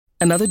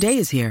Another day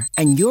is here,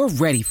 and you're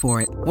ready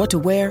for it. What to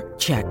wear?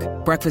 Check.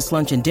 Breakfast,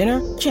 lunch, and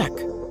dinner? Check.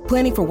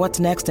 Planning for what's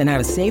next and how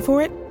to save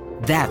for it?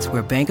 That's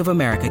where Bank of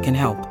America can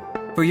help.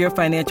 For your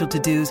financial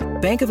to-dos,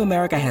 Bank of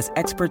America has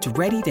experts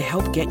ready to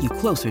help get you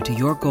closer to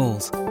your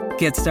goals.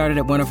 Get started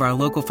at one of our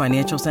local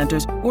financial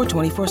centers or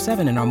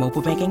 24/7 in our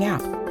mobile banking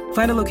app.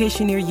 Find a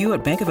location near you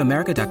at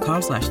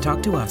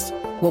bankofamerica.com/talktous.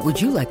 What would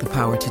you like the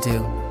power to do?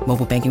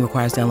 Mobile banking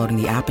requires downloading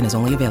the app and is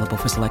only available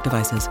for select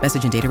devices.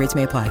 Message and data rates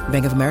may apply.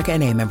 Bank of America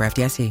N.A., member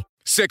FDIC.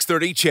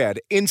 630 CHED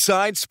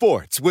Inside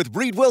Sports with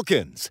Reed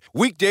Wilkins.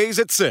 Weekdays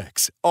at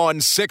 6 on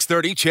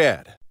 630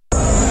 CHED.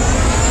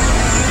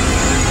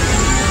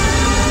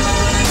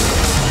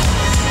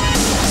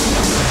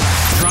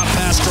 Drop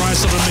pass,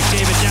 Draisaitl to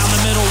McDavid down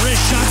the middle.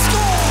 Wrist shot,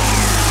 score!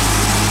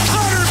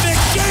 Connor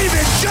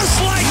McDavid,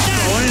 just like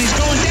that! And he's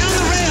going down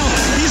the rail.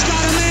 He's got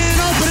a man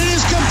open. It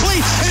is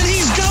complete. And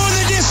he's going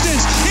the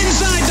distance.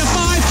 Inside the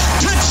 5.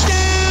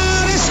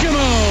 Touchdown,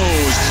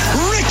 Eskimos!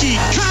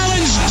 Ricky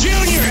Collins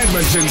Jr.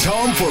 Edmonton's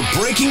home for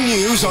breaking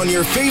news on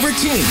your favorite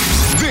teams.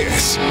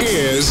 This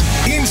is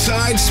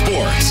Inside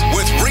Sports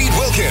with Reed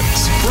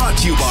Wilkins. Brought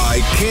to you by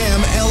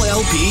CAM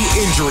LLP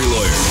Injury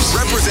Lawyers.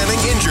 Representing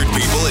injured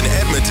people in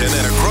Edmonton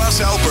and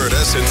across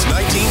Alberta since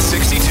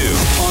 1962.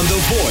 On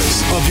the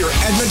voice of your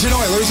Edmonton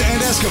Oilers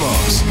and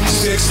Eskimos.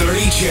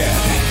 630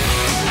 CHED.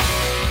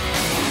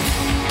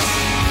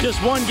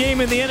 Just one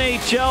game in the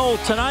NHL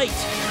tonight,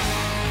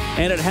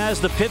 and it has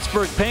the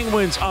Pittsburgh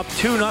Penguins up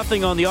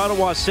 2-0 on the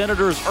Ottawa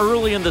Senators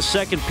early in the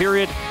second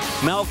period.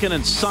 Malkin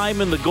and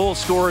Simon, the goal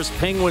scorers.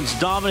 Penguins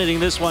dominating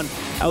this one,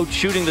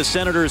 out-shooting the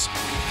Senators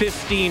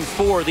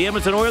 15-4. The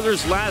Edmonton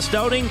Oilers' last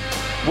outing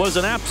was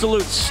an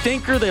absolute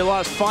stinker. They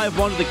lost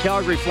 5-1 to the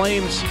Calgary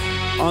Flames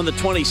on the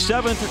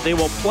 27th. They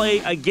will play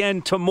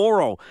again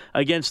tomorrow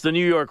against the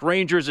New York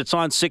Rangers. It's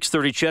on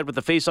 630 CHED with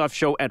the face-off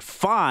show at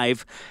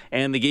 5,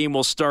 and the game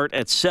will start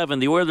at 7.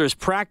 The Oilers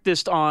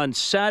practiced on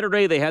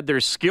Saturday. They had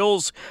their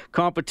skills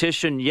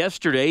competition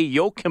yesterday.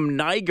 Joakim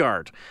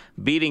Nygard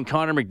beating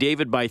Connor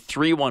McDavid by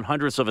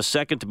 3/100ths of a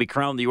second to be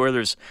crowned the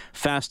Oilers'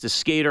 fastest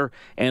skater.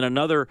 And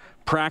another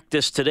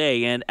practice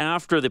today. And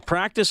after the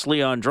practice,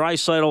 Leon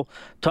Draisaitl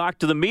talked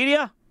to the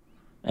media,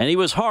 and he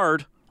was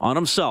hard on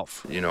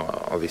himself. You know,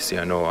 obviously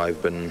I know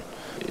I've been,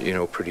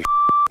 pretty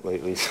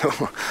lately,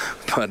 so,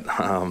 but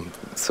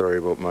sorry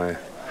about my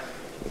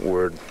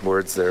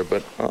words there,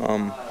 but,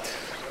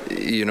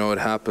 it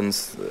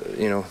happens,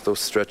 those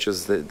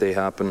stretches, they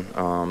happen,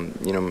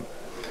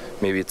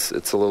 maybe it's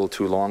a little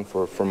too long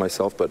for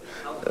myself, but,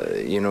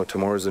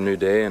 tomorrow's a new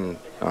day, and,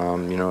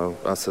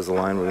 us as a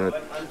line, we're going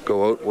to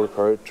go out, work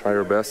hard, try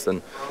our best,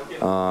 and,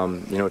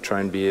 try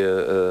and be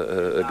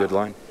a good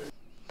line.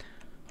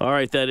 All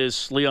right, that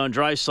is Leon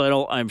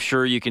Draisaitl. I'm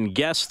sure you can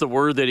guess the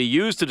word that he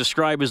used to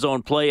describe his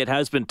own play. It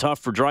has been tough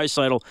for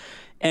Draisaitl,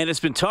 and it's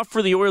been tough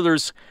for the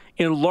Oilers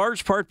in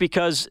large part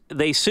because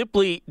they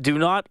simply do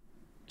not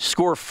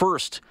score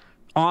first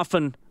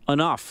often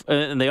enough,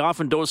 and they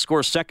often don't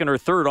score second or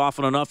third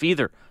often enough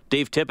either.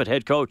 Dave Tippett,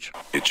 head coach.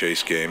 You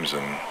chase games,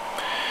 and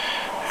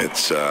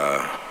it's you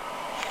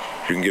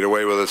can get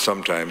away with it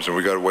sometimes, and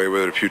we got away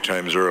with it a few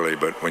times early,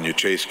 but when you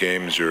chase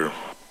games,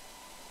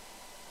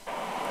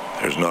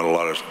 there's not a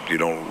lot of, you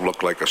don't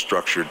look like a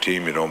structured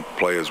team. You don't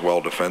play as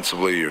well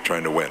defensively. You're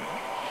trying to win.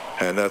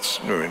 And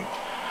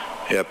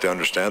you have to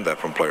understand that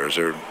from players.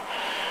 You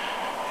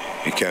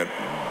can't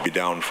be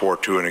down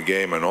 4-2 in a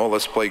game and,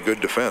 let's play good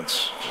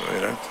defense.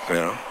 It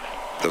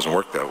doesn't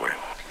work that way.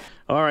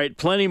 All right,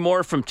 plenty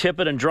more from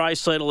Tippett and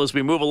Draisaitl as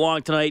we move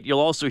along tonight. You'll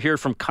also hear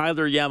from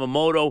Kyler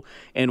Yamamoto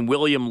and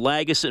William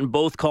Lagesson,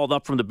 both called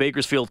up from the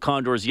Bakersfield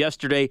Condors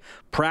yesterday.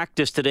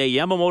 Practice today.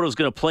 Yamamoto's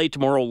going to play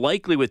tomorrow,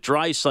 likely with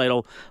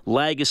Draisaitl.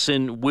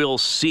 Lagesson, we'll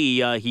see.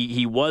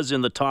 He was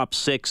in the top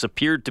 6,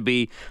 appeared to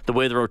be the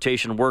way the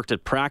rotation worked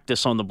at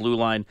practice on the blue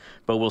line,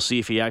 but we'll see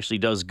if he actually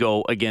does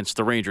go against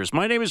the Rangers.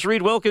 My name is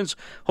Reed Wilkins.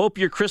 Hope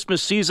your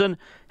Christmas season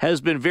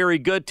has been very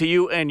good to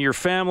you and your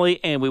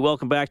family, and we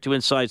welcome back to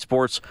Inside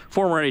Sports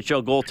former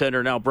NHL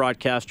goaltender, now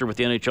broadcaster with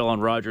the NHL on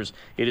Rogers.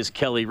 It is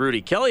Kelly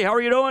Hrudey. Kelly, how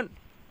are you doing?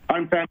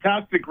 I'm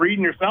fantastic.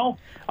 Reading yourself?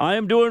 I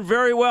am doing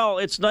very well.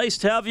 It's nice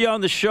to have you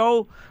on the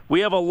show.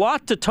 We have a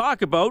lot to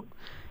talk about.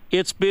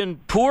 It's been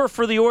poor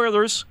for the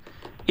Oilers.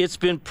 It's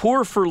been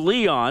poor for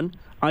Leon.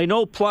 I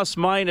know plus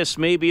minus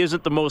maybe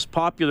isn't the most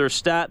popular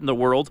stat in the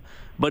world,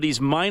 but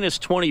he's minus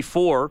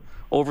 24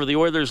 over the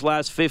Oilers'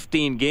 last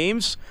 15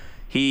 games.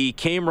 He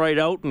came right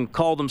out and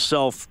called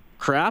himself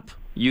crap,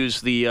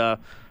 used the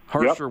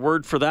harsher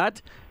word for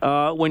that.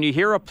 When you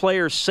hear a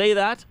player say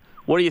that,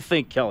 what do you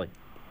think, Kelly?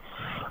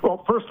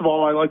 Well, first of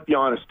all, I like the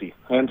honesty,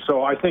 and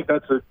so I think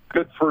that's a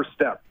good first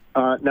step.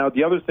 Now,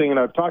 the other thing, and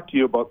I've talked to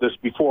you about this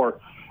before,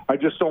 I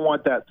just don't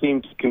want that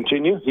theme to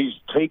continue. He's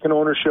taken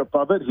ownership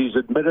of it. He's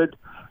admitted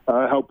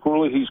how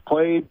poorly he's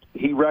played.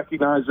 He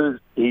recognizes,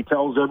 he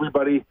tells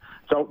everybody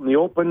it's out in the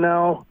open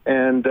now,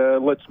 and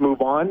let's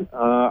move on.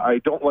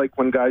 I don't like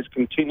when guys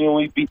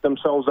continually beat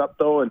themselves up,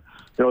 though, and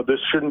this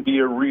shouldn't be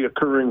a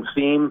reoccurring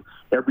theme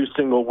every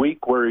single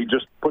week where he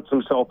just puts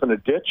himself in a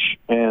ditch,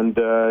 and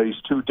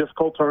he's too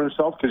difficult on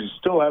himself because he's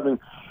still having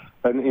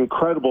an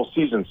incredible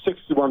season,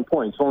 61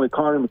 points. Only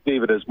Connor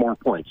McDavid has more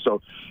points.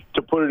 So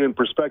to put it in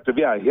perspective,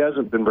 yeah, he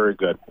hasn't been very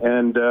good.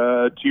 And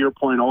to your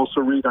point also,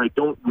 Reed, I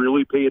don't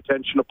really pay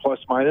attention to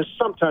plus-minus.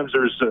 Sometimes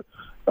there's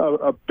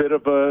a bit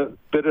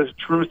of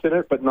truth in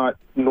it, but not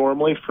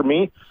normally for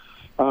me.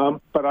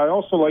 But I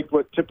also liked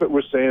what Tippett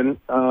was saying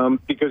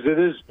because it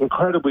is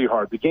incredibly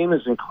hard. The game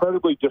is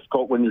incredibly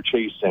difficult when you're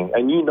chasing,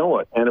 and you know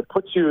it. And it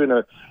puts you in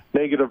a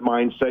negative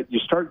mindset. You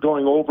start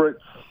going over it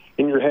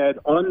in your head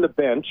on the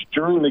bench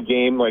during the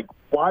game, like,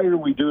 why are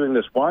we doing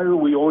this? Why are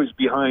we always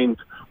behind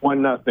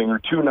 1-0 or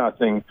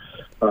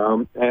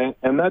 2-0?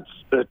 And that's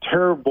a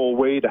terrible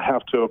way to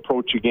have to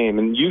approach a game.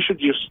 And you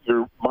should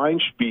your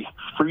mind should be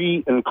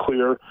free and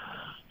clear.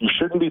 You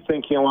shouldn't be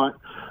thinking a lot.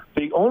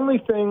 The only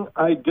thing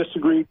I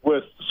disagree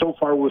with so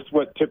far with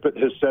what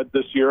Tippett has said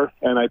this year,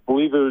 and I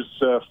believe it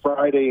was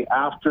Friday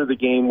after the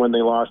game when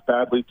they lost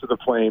badly to the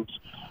Flames,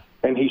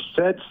 and he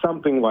said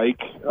something like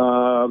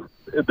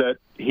that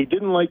he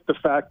didn't like the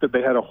fact that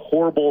they had a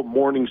horrible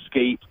morning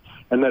skate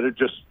and that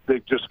they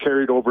just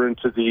carried over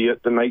into the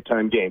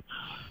nighttime game.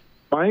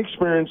 My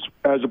experience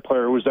as a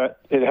player was that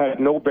it had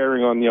no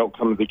bearing on the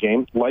outcome of the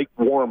game, like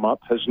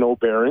warm-up has no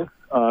bearing.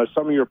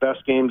 Some of your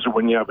best games are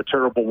when you have a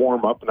terrible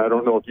warm-up, and I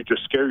don't know if you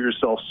just scare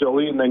yourself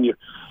silly and then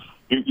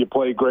you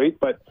play great.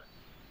 But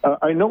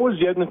I know it was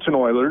the Edmonton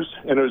Oilers,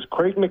 and it was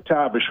Craig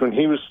McTavish when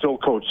he was still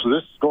coach. So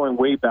this is going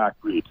way back,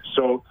 Reed.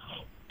 So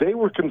they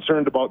were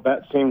concerned about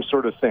that same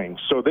sort of thing.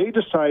 So they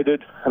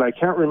decided, and I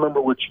can't remember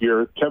which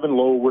year, Kevin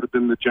Lowe would have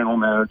been the general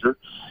manager,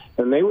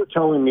 and they were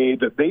telling me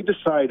that they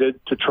decided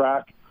to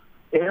track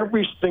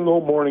every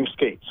single morning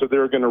skate. So they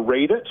were going to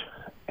rate it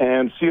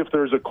and see if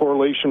there's a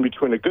correlation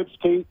between a good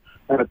skate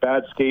and a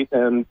bad skate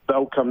and the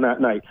outcome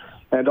that night.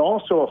 And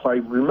also, if I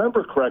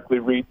remember correctly,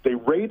 Reed, they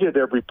rated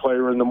every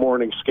player in the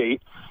morning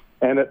skate.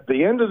 And at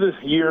the end of this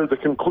year, the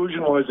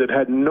conclusion was it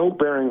had no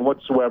bearing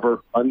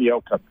whatsoever on the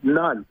outcome.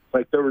 None.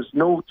 Like, there was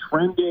no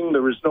trending.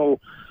 There was no,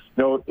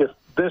 if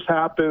this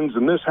happens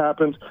and this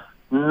happens,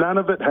 none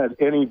of it had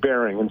any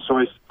bearing. And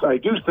so I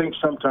do think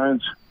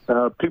sometimes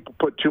people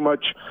put too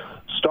much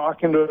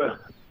stock into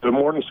the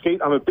morning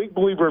skate. I'm a big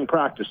believer in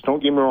practice.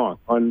 Don't get me wrong.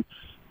 On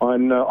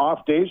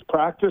off days,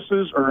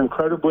 practices are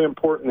incredibly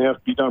important. They have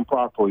to be done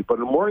properly. But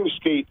a morning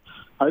skate,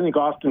 I think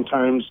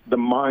oftentimes the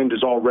mind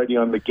is already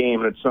on the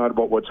game, and it's not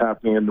about what's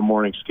happening in the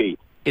morning skate.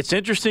 It's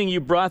interesting you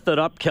brought that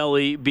up,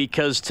 Kelly,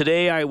 because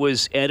today I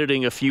was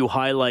editing a few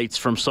highlights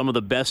from some of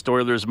the best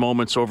Oilers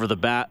moments over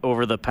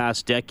the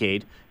past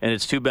decade, and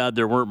it's too bad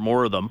there weren't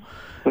more of them.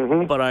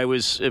 Mm-hmm. But I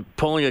was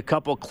pulling a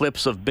couple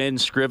clips of Ben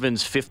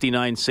Scriven's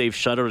 59-save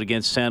shutout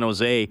against San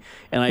Jose,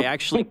 and I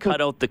actually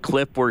cut out the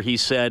clip where he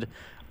said,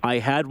 I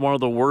had one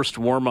of the worst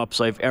warm-ups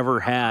I've ever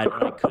had,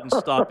 and I couldn't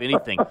stop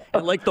anything.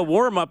 And like the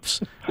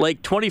warm-ups,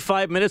 like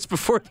 25 minutes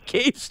before the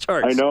game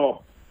starts. I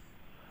know.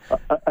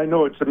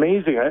 It's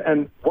amazing.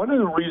 And one of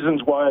the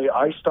reasons why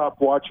I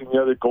stopped watching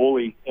the other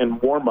goalie in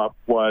warm-up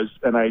was,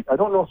 and I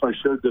don't know if I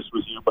shared this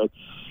with you, but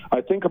I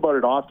think about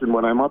it often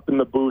when I'm up in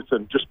the booth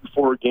and just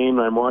before a game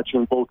I'm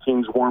watching both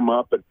teams warm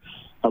up, and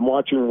I'm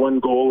watching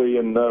one goalie,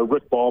 and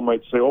Rick Ball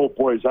might say, oh,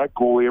 boy, is that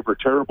goalie ever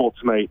terrible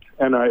tonight?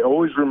 And I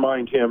always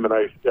remind him, and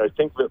I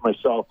think of it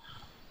myself,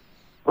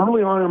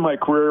 early on in my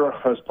career,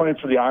 I was playing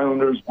for the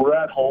Islanders. We're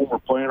at home. We're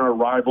playing our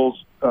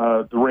rivals,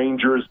 the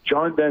Rangers.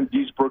 John Van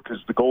Diesbroek is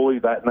the goalie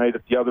that night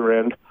at the other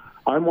end.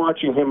 I'm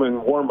watching him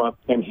in warm-up,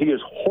 and he is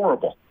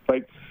horrible.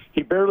 Like,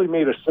 he barely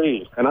made a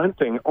save. And I'm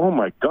thinking, oh,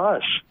 my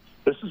gosh,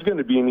 this is going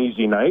to be an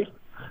easy night.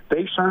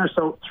 They shot us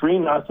out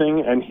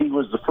 3-0, and he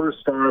was the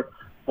first star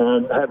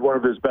and had one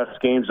of his best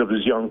games of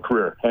his young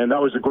career. And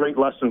that was a great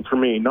lesson for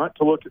me, not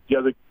to look at the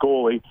other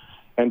goalie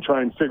and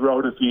try and figure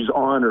out if he's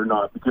on or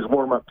not, because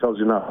warm-up tells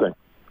you nothing.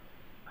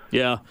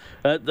 Yeah,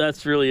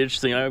 that's really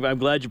interesting. I'm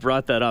glad you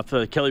brought that up.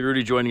 Kelly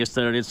Hrudey joining us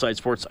tonight on Inside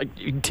Sports.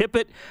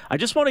 Tippett, I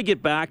just want to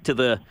get back to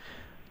the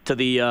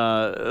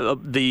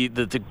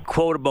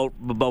quote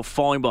about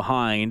falling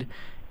behind,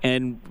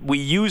 and we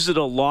use it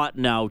a lot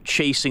now,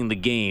 chasing the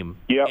game.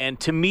 Yep. And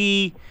to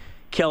me,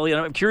 Kelly,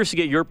 and I'm curious to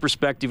get your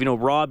perspective.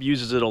 Rob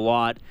uses it a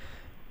lot.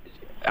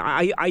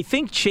 I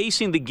think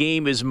chasing the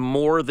game is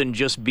more than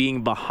just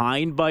being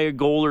behind by a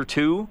goal or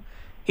two.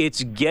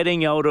 It's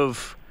getting out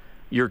of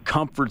your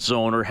comfort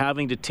zone or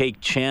having to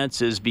take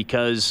chances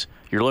because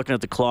you're looking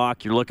at the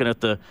clock, you're looking at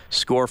the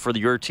score for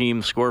your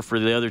team, score for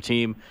the other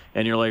team,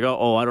 and you're like,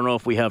 oh, I don't know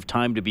if we have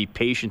time to be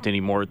patient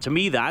anymore. To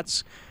me,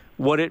 that's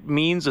what it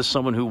means as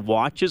someone who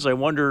watches. I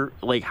wonder,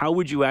 how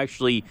would you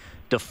actually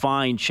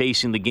define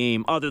chasing the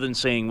game other than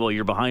saying, well,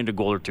 you're behind a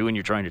goal or two and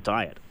you're trying to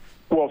tie it?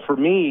 Well, for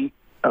me,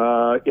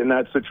 in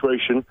that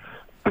situation,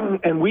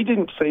 and we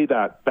didn't say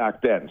that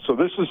back then, so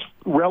this is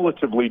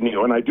relatively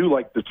new, and I do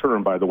like the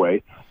term, by the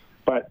way,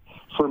 but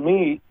for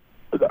me,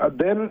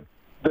 then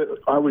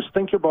I was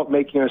thinking about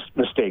making a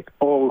mistake.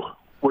 Oh,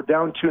 we're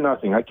down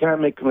 2-0. I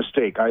can't make a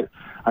mistake. I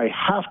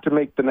have to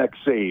make the next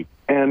save.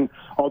 And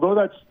although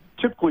that's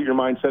typically your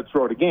mindset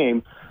throughout a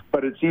game,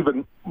 but it's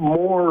even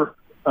more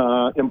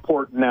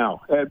important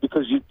now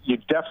because you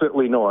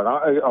definitely know it.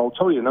 I'll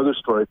tell you another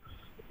story.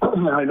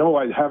 I know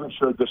I haven't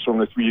shared this one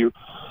with you.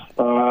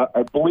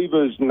 I believe it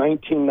was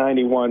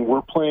 1991.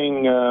 We're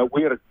playing.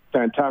 We had a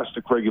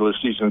fantastic regular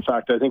season. In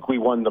fact, I think we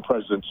won the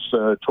President's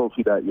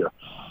Trophy that year.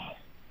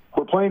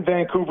 We're playing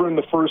Vancouver in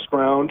the first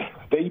round.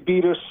 They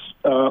beat us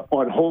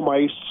on home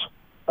ice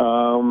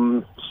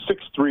 6-3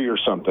 or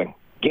something.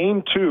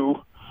 Game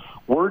 2,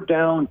 we're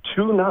down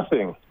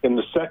 2-0 in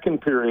the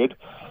second period,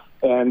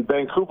 and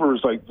Vancouver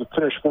was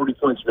finished 40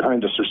 points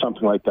behind us or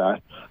something like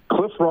that.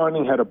 Cliff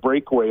Ronning had a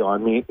breakaway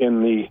on me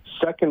in the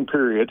second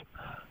period.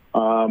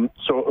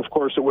 So, of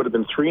course, it would have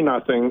been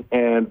 3-0,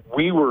 and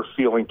we were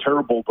feeling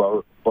terrible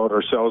about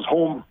ourselves.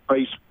 Home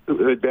ice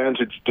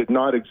advantage did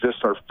not exist.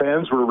 Our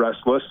fans were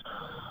restless.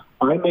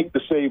 I make the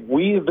save.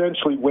 We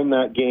eventually win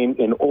that game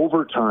in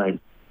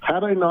overtime.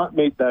 Had I not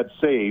made that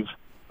save,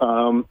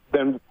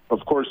 then,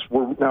 of course,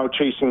 we're now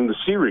chasing the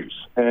series.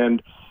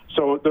 And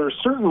so there are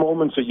certain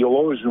moments that you'll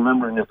always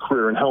remember in your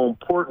career and how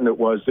important it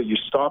was that you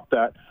stopped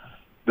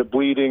the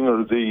bleeding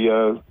or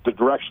the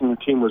direction the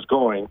team was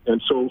going.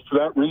 And so for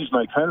that reason,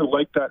 I kind of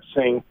like that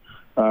saying,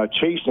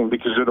 chasing,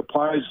 because it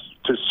applies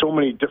to so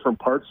many different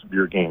parts of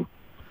your game.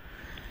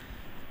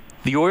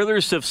 The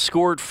Oilers have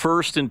scored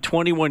first in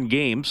 21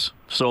 games,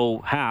 so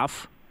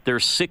half. They're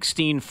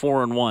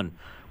 16-4-1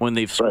 when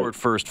they've scored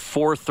first,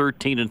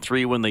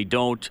 4-13-3 when they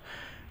don't.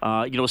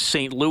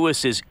 St.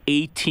 Louis is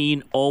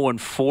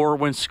 18-0-4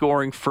 when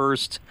scoring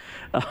first.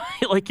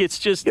 It's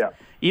just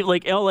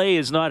LA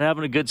is not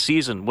having a good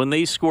season. When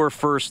they score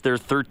first, they're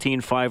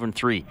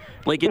 13-5-3.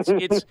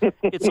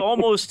 It's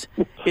almost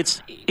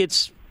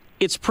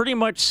it's pretty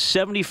much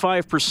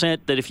 75%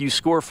 that if you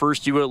score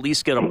first, you will at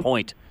least get a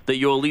point, that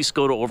you'll at least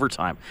go to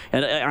overtime.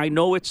 And I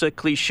know it's a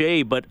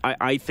cliche, but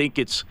I think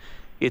it's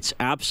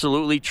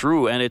absolutely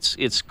true. And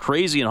it's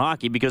crazy in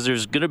hockey because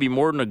there's going to be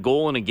more than a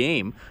goal in a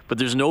game, but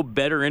there's no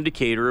better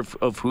indicator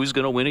of who's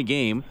going to win a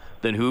game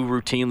than who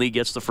routinely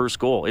gets the first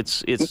goal.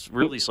 It's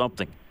really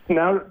something.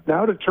 Now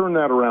to turn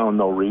that around,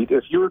 though, Reed,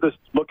 if you were to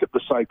look at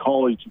the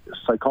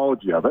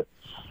psychology of it,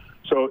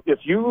 so if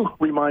you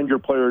remind your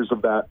players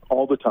of that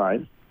all the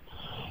time,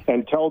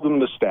 and tell them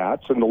the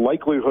stats and the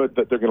likelihood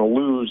that they're going to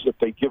lose if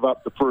they give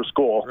up the first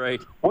goal.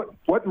 Right.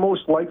 What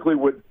most likely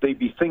would they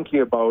be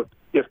thinking about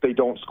if they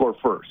don't score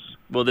first?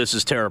 Well, this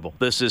is terrible.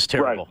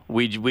 Right.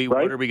 We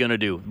what are we going to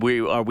do?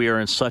 We are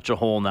in such a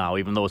hole now,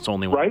 even though it's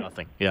only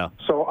 1-0. Yeah.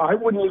 So I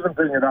wouldn't even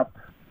bring it up.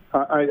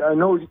 I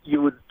know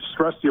you would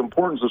stress the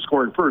importance of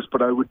scoring first,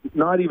 but I would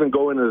not even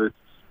go into the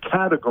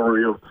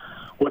category of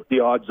what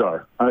the odds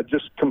are.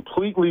 Just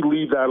completely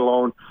leave that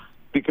alone.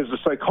 Because the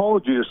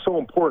psychology is so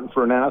important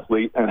for an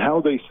athlete and how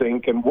they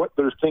think and what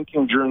they're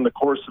thinking during the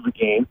course of the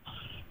game.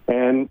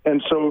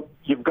 And so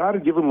you've got to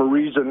give them a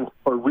reason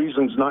or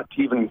reasons not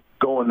to even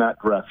go in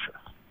that direction.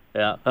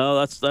 Yeah,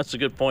 that's a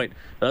good point.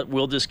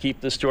 We'll just keep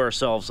this to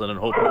ourselves and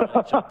hope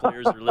NHL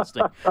players are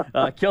listening.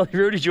 Kelly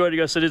Hrudey joining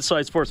us at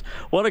Inside Sports.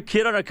 Want to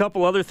kid on a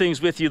couple other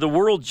things with you. The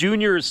World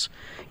Juniors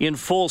in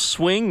full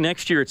swing.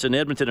 Next year it's in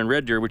Edmonton and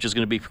Red Deer, which is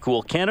going to be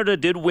cool. Canada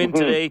did win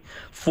today,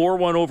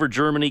 4-1 over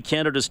Germany.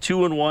 Canada's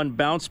 2-1,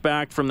 bounced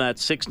back from that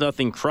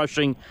 6-0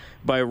 crushing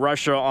by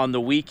Russia on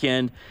the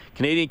weekend.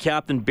 Canadian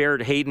captain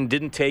Barrett Hayton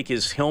didn't take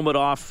his helmet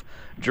off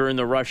during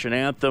the Russian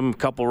anthem. A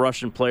couple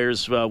Russian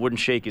players wouldn't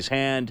shake his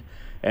hand.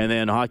 And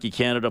then Hockey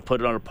Canada put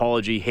out an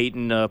apology.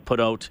 Hayton put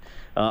out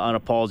an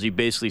apology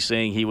basically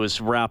saying he was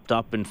wrapped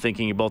up in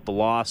thinking about the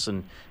loss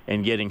and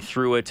getting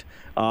through it.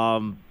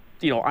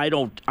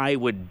 I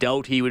would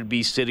doubt he would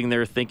be sitting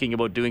there thinking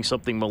about doing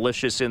something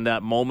malicious in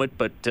that moment.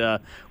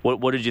 But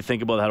what did you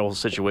think about that whole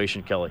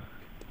situation, Kelly?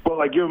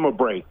 Well, I give him a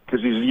break because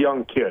he's a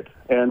young kid.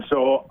 And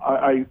so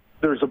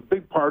there's a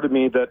big part of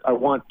me that I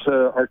want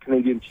our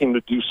Canadian team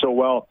to do so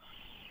well.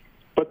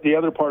 But the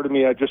other part of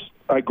me,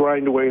 I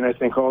grind away and I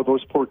think, oh,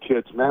 those poor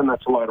kids, man,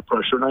 that's a lot of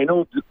pressure. And I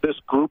know this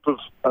group of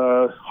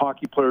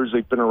hockey players,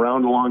 they've been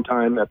around a long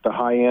time at the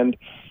high end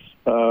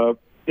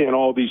in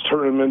all these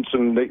tournaments,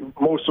 and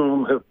most of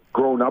them have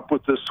grown up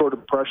with this sort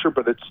of pressure,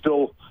 but it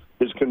still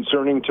is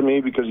concerning to me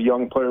because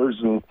young players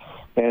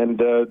and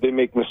they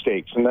make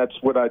mistakes. And that's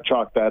what I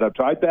chalk that up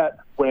to. I bet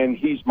when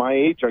he's my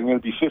age, I'm going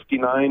to be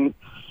 59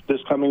 this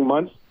coming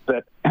month,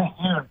 that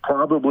he would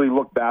probably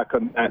look back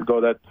on that and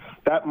go,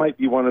 that might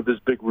be one of his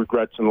big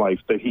regrets in life,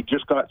 that he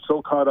just got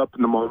so caught up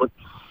in the moment.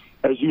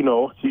 As you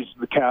know, he's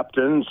the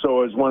captain,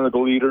 so as one of the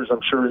leaders,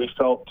 I'm sure he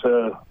felt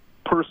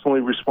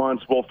personally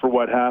responsible for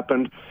what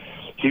happened,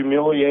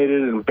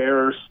 humiliated,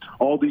 embarrassed,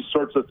 all these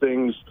sorts of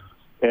things,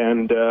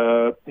 and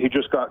he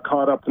just got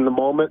caught up in the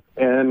moment,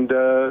 and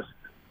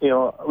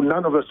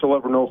none of us will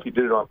ever know if he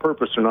did it on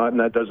purpose or not, and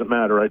that doesn't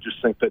matter. I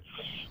just think that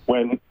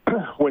when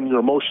your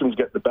emotions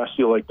get the best of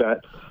you like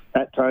that,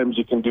 at times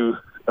you can do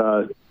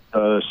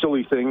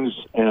silly things,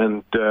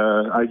 and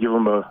I give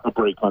him a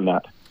break on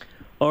that.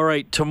 All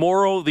right,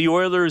 tomorrow the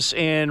Oilers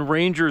and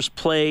Rangers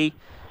play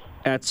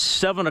at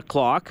 7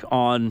 o'clock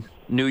on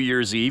New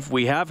Year's Eve.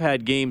 We have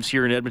had games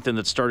here in Edmonton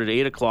that started at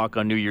 8 o'clock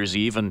on New Year's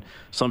Eve, and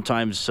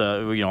sometimes,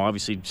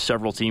 obviously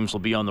several teams will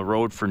be on the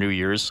road for New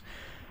Year's.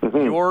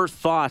 Mm-hmm. Your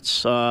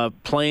thoughts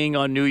playing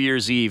on New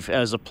Year's Eve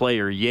as a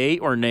player, yay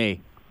or nay?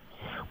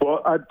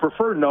 Well, I'd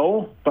prefer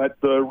no, but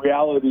the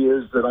reality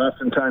is that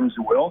oftentimes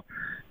you will.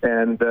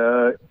 And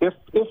if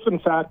in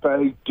fact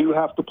I do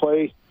have to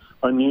play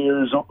on New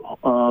Year's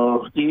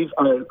Eve,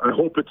 I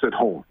hope it's at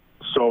home.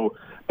 So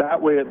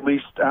that way, at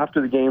least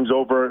after the game's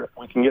over,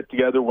 we can get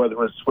together,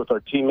 whether it's with our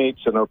teammates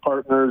and our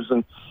partners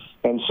and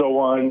so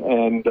on,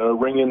 and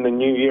ring in the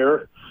new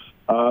year.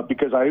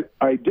 Because I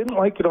didn't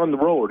like it on the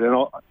road, and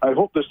I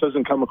hope this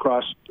doesn't come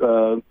across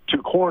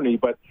too corny,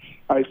 but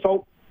I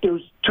felt it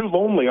was too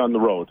lonely on the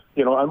road.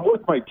 I'm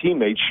with my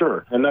teammates,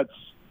 sure, and that's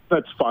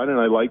fun, and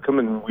I like them,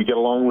 and we get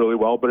along really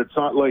well, but it's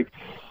not like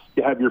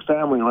you have your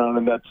family around,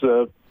 and that's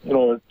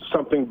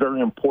something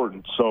very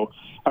important. So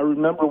I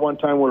remember one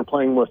time we were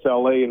playing with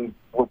LA, and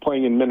we're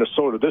playing in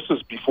Minnesota. This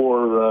is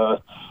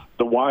before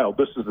the Wild.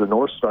 This is the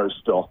North Stars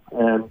still,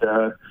 and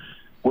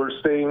we're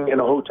staying in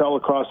a hotel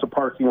across the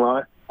parking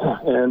lot,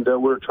 and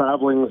we're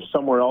traveling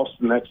somewhere else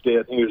the next day.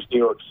 I think it was New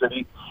York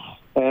City,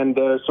 and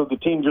so the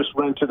team just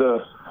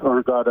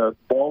got a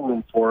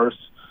ballroom for us,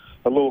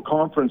 a little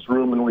conference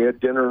room, and we had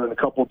dinner and a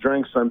couple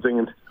drinks. I'm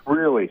thinking,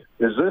 really,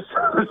 is this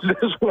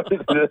what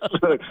it is?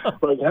 Like,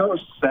 how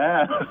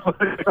sad.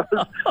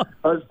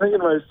 I was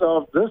thinking to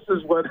myself, this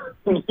is what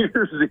New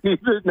Year's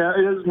Eve is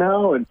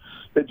now, and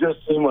it just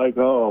seemed like,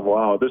 oh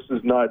wow, this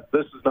is not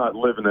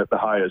living at the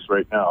highest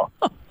right now.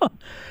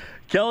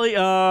 Kelly,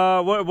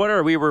 what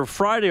are we? We're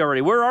Friday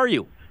already. Where are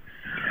you?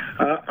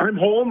 I'm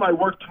home. I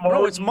work tomorrow.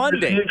 No, it's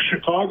Monday.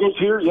 Chicago's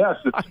here. Yes,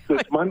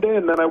 it's Monday,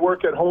 and then I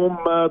work at home.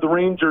 The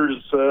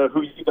Rangers,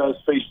 who you guys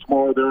face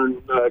tomorrow, they're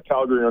in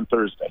Calgary on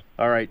Thursday.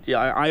 All right. Yeah,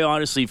 I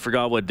honestly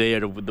forgot what day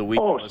of the week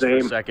it was for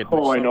a second,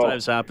 which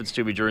sometimes happens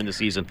to me during the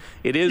season.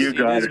 It is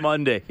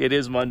Monday. It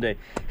is Monday.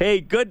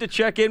 Hey, good to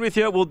check in with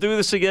you. We'll do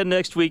this again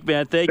next week,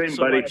 man. Thank you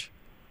so much.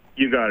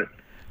 You got it.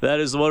 That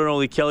is the one and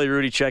only Kelly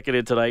Hrudey checking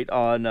in tonight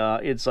on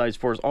Inside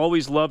Sports.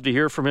 Always love to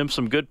hear from him.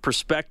 Some good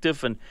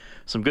perspective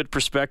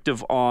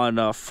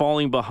on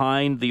falling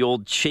behind, the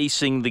old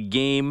chasing the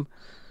game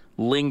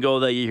lingo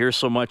that you hear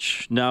so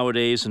much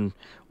nowadays and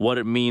what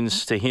it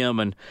means to him.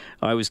 And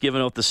I was giving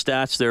out the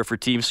stats there for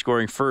teams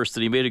scoring first,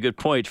 and he made a good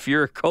point. If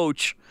you're a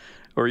coach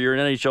or you're an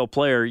NHL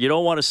player, you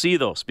don't want to see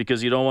those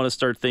because you don't want to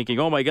start thinking,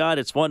 oh my God,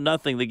 it's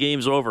 1-0, the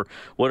game's over.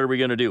 What are we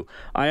going to do?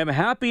 I am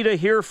happy to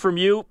hear from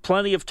you.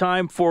 Plenty of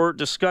time for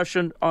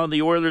discussion on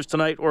the Oilers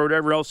tonight or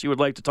whatever else you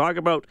would like to talk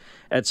about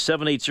at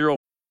 780.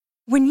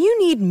 When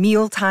you need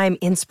mealtime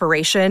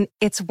inspiration,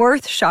 it's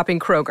worth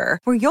shopping Kroger,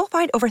 where you'll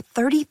find over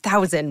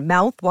 30,000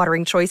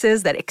 mouth-watering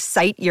choices that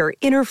excite your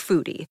inner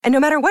foodie. And no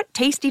matter what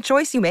tasty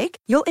choice you make,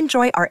 you'll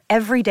enjoy our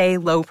everyday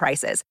low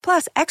prices,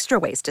 plus extra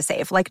ways to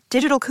save, like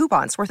digital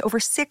coupons worth over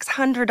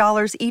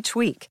 $600 each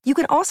week. You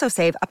can also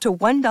save up to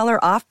 $1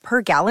 off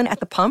per gallon at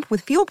the pump with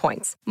fuel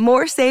points.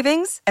 More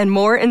savings and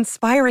more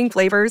inspiring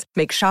flavors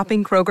make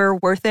shopping Kroger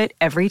worth it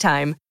every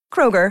time.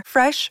 Kroger,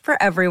 fresh for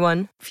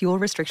everyone. Fuel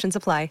restrictions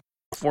apply.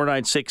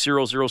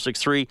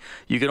 496-0063.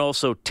 You can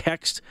also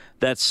text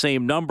that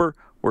same number.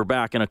 We're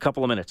back in a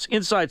couple of minutes.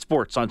 Inside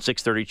Sports on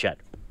 630 CHED.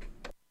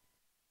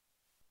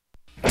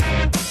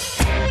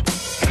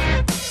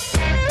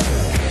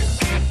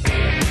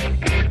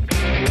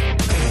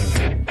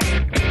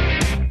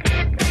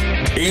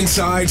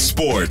 Inside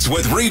Sports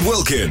with Reed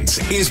Wilkins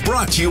is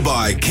brought to you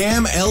by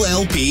CAM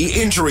LLP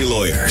Injury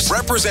Lawyers,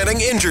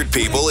 representing injured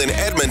people in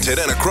Edmonton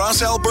and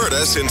across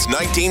Alberta since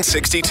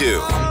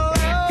 1962.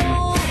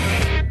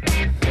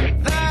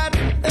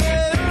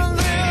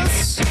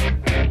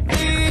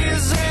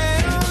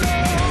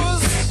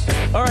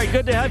 All right,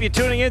 good to have you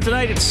tuning in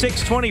tonight at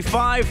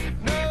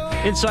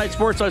 6:25. Inside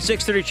Sports on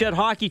 630 CHED.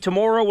 Hockey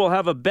tomorrow. We'll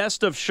have a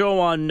best of show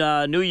on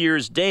New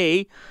Year's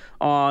Day.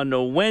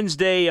 On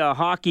Wednesday,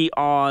 hockey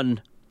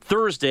on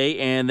Thursday,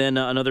 and then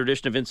another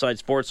edition of Inside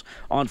Sports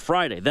on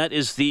Friday. That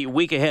is the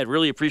week ahead.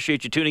 Really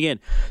appreciate you tuning in.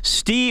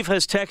 Steve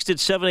has texted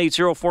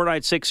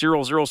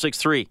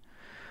 780-496-0063.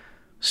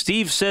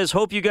 Steve says,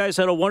 hope you guys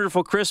had a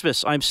wonderful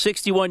Christmas. I'm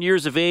 61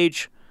 years of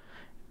age.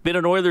 Been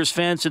an Oilers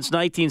fan since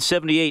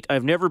 1978.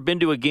 I've never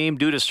been to a game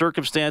due to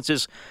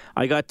circumstances.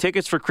 I got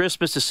tickets for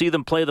Christmas to see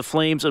them play the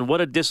Flames, and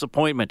what a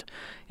disappointment.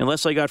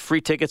 Unless I got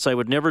free tickets, I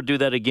would never do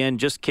that again.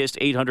 Just kissed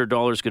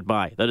 $800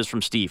 goodbye. That is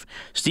from Steve.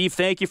 Steve,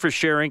 thank you for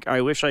sharing.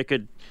 I wish I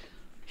could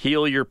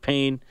heal your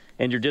pain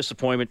and your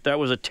disappointment. That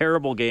was a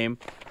terrible game.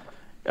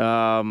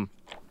 Well,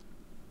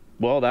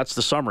 that's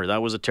the summary.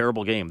 That was a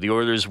terrible game. The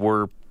Oilers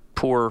were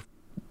poor.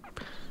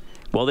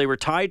 Well, they were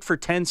tied for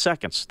 10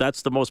 seconds.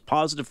 That's the most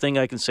positive thing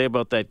I can say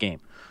about that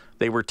game.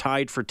 They were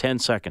tied for 10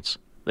 seconds.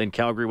 Then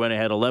Calgary went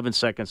ahead 11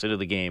 seconds into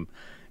the game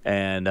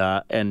and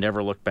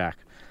never looked back.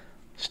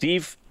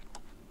 Steve,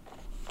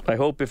 I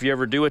hope if you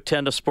ever do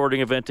attend a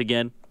sporting event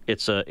again,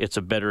 it's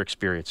a better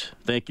experience.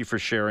 Thank you for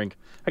sharing.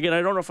 Again,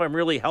 I don't know if I'm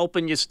really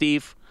helping you,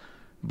 Steve,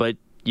 but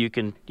you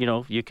can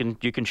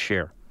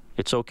share.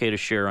 It's okay to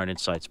share on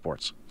Inside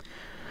Sports.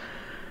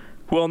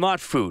 Well, not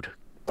food.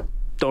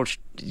 Don't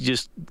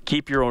just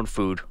keep your own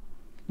food.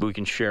 We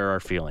can share our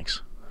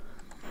feelings.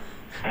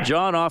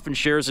 John often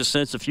shares a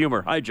sense of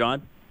humor. Hi,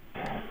 John.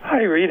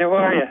 Hi, Reed. How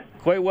are you?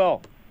 Quite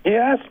well. You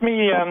asked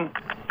me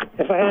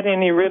if I had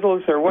any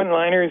riddles or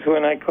one-liners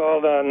when I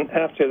called on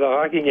after the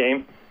hockey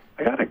game.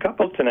 I got a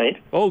couple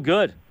tonight. Oh,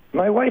 good.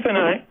 My wife and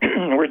I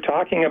were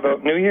talking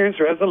about New Year's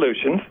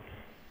resolutions.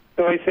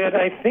 So I said,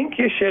 I think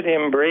you should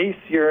embrace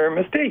your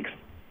mistakes.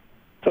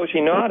 So she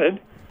nodded,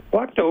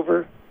 walked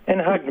over, and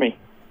hugged me.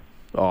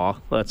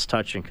 Oh, that's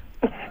touching.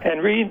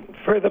 And Reed,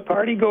 for the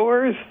party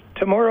goers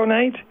tomorrow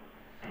night,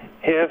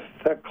 if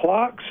the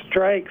clock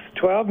strikes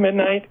 12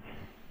 midnight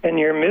and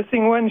you're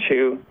missing one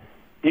shoe,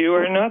 you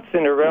are not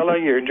Cinderella,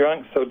 you're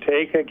drunk, so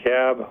take a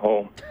cab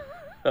home.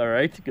 All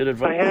right, good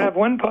advice. I have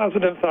one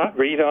positive thought,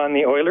 Reed, on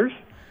the Oilers.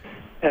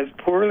 As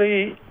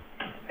poorly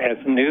as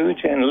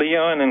Nuge and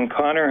Leon and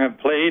Connor have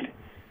played,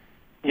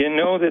 you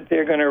know that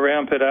they're going to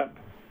ramp it up.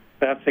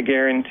 That's a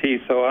guarantee,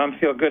 so I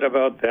feel good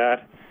about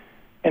that.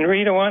 And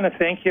Reed, I want to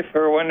thank you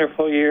for a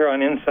wonderful year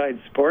on Inside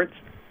Sports.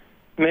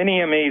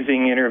 Many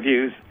amazing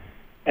interviews,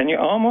 and you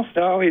almost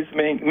always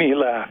make me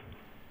laugh.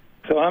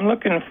 So I'm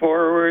looking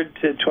forward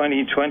to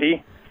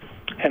 2020,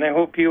 and I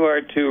hope you are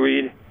too,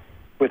 Reed.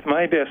 With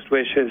my best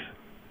wishes,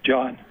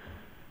 John.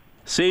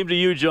 Same to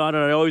you, John,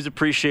 and I always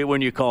appreciate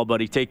when you call,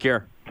 buddy. Take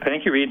care.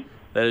 Thank you, Reed.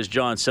 That is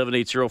John,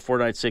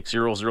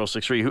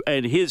 780-496-0063.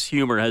 And his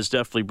humor has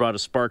definitely brought a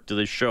spark to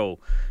this show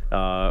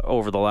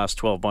over the last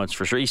 12 months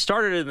for sure. He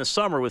started in the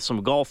summer with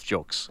some golf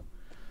jokes.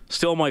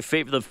 Still my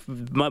favorite.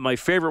 My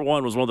favorite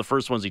one was one of the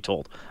first ones he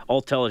told.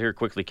 I'll tell it here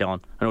quickly, Kellen.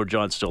 I know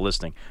John's still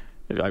listening.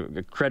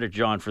 I credit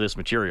John for this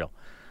material.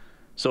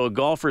 So a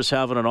golfer's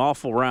having an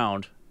awful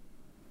round,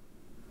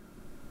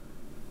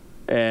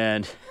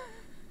 and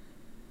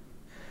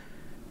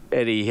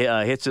he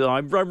hits it.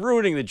 I'm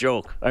ruining the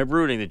joke.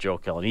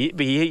 Kellen.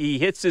 He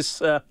hits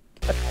this.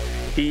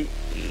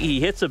 He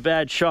hits a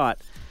bad shot,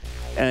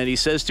 and he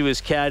says to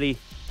his caddy,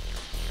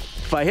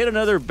 "If I hit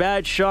another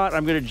bad shot,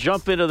 I'm going to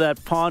jump into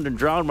that pond and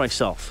drown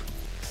myself."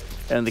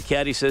 And the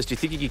caddy says, "Do you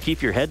think you can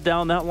keep your head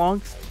down that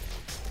long?"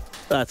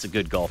 That's a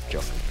good golf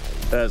joke.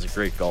 That is a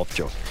great golf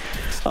joke.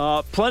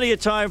 Plenty of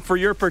time for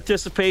your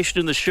participation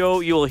in the show.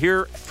 You will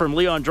hear from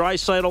Leon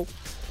Draisaitl,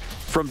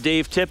 from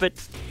Dave Tippett,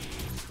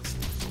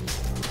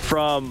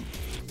 from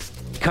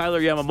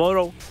Kyler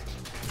Yamamoto,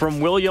 from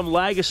William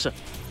Lagesson,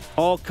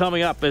 all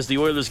coming up as the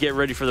Oilers get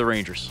ready for the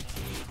Rangers.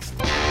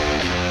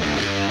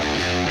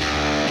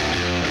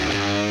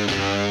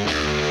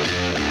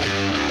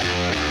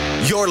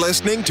 You're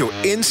listening to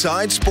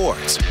Inside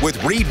Sports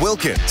with Reed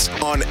Wilkins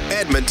on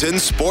Edmonton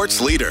Sports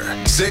Leader,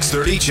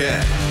 630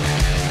 CHED.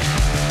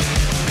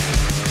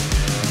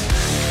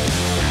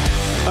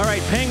 All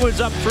right,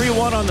 Penguins up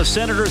 3-1 on the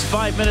Senators,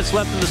 5 minutes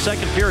left in the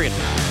second period.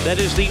 That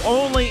is the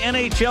only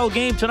NHL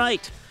game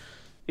tonight.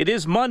 It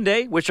is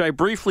Monday, which I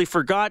briefly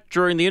forgot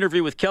during the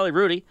interview with Kelly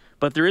Rudy,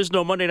 but there is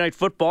no Monday Night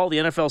Football. The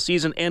NFL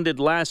season ended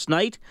last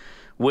night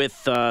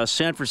with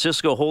San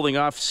Francisco holding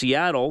off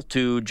Seattle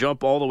to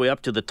jump all the way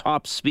up to the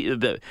top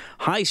the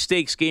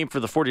high-stakes game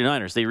for the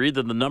 49ers. They were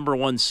either the number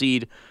 1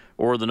 seed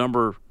or the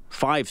number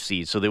 5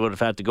 seed, so they would have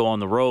had to go on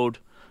the road,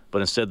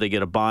 but instead they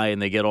get a bye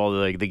and they get all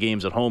the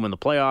games at home in the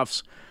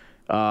playoffs.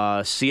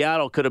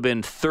 Seattle could have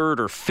been 3rd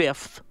or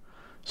 5th,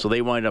 so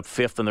they wind up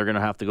 5th, and they're going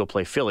to have to go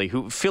play Philly.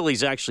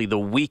 Philly's actually the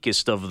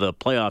weakest of the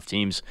playoff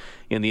teams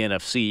in the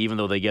NFC, even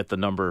though they get the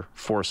number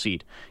 4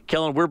 seed.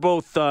 Kellen, we're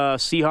both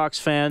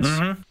Seahawks fans.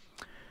 Mm-hmm.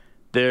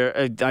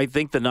 I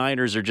think the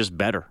Niners are just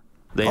better.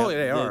 They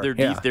are.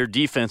 Their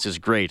defense is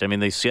great. I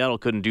mean, Seattle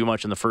couldn't do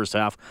much in the first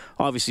half.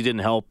 Obviously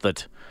didn't help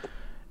that.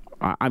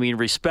 I mean,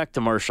 respect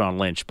to Marshawn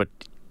Lynch, but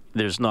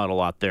there's not a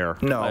lot there.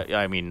 No.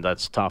 I mean,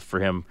 that's tough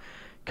for him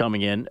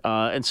coming in.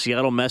 And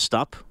Seattle messed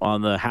up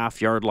on the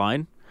half-yard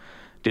line.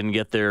 Didn't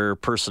get their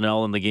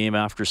personnel in the game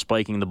after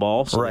spiking the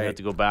ball, so they had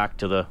to go back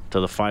to the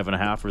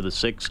 5.5 or the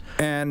 6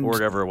 or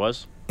whatever it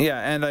was. Yeah,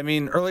 and I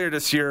mean, earlier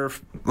this year,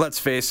 let's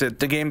face it,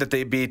 the game that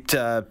they beat,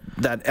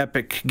 that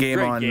epic game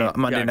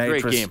Monday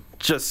night was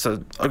just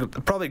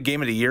probably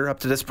game of the year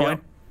up to this point.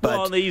 Yeah.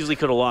 Well, they easily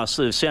could have lost.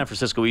 San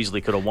Francisco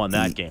easily could have won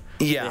that game.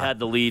 Yeah. They had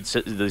the lead.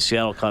 The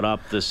Seattle caught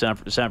up. The San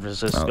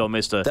Francisco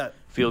missed a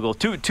field goal.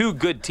 Two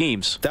good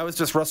teams. That was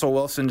just Russell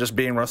Wilson just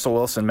being Russell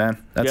Wilson,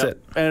 man. That's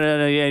it.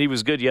 And he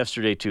was good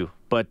yesterday, too.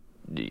 But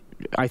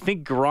I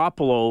think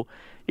Garoppolo,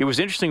 it was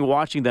interesting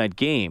watching that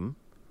game,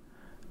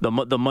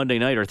 the Monday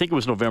nighter. I think it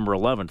was November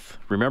 11th,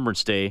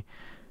 Remembrance Day.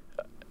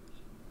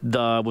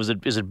 Is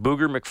it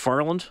Booger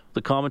McFarland,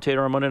 the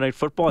commentator on Monday Night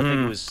Football? I think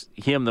it was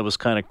him that was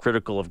kind of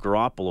critical of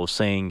Garoppolo,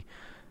 saying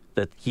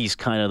that he's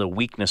kind of the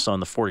weakness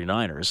on the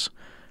 49ers.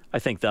 I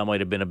think that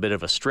might have been a bit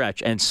of a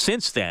stretch. And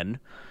since then,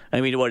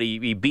 I mean,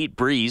 he beat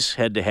Breeze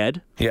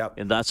head-to-head. Yeah.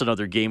 And that's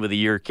another Game of the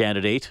Year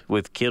candidate,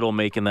 with Kittle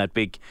making that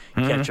big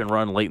catch and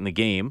run late in the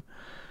game.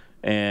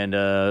 And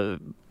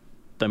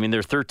I mean,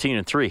 they're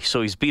 13-3,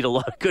 so he's beat a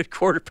lot of good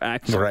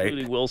quarterbacks,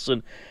 including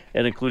Wilson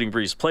and including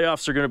Breeze.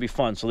 Playoffs are going to be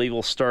fun, so they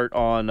will start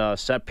on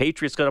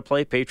Patriots got to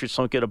play. Patriots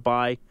don't get a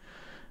bye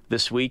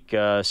this week.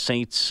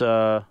 Saints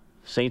are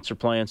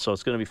playing, so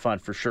it's going to be fun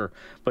for sure.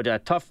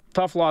 But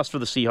tough loss for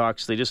the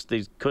Seahawks.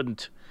 They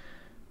couldn't.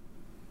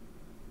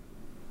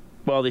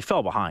 Well, they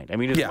fell behind. I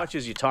mean, as much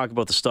as you talk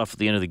about the stuff at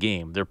the end of the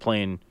game, they're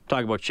talking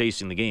about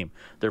chasing the game.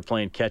 They're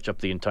playing catch-up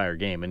the entire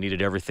game and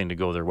needed everything to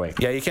go their way.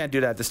 Yeah, you can't do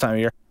that this time of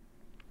year.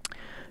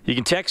 You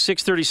can text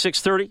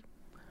 630-630.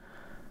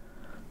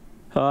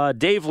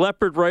 Dave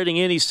Leopard writing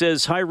in, he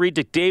says, "Hi, Reed.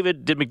 Did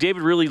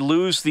McDavid really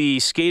lose the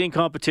skating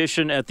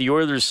competition at the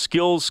Oilers'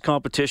 skills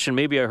competition?"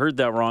 Maybe I heard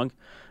that wrong.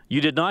 You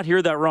did not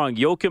hear that wrong.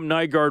 Joakim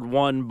Nygard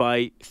won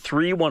by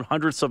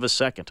 3/100ths of a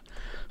second.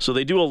 So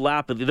they do a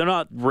lap. They're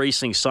not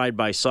racing side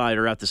by side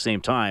or at the same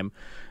time.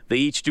 They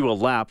each do a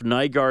lap.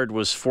 Nygard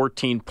was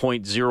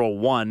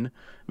 14.01.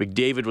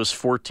 McDavid was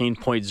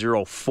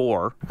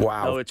 14.04.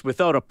 Wow. So it's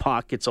without a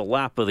puck. It's a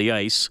lap of the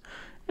ice.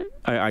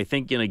 I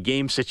think in a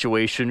game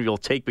situation, you'll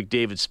take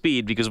McDavid's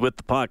speed because with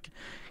the puck,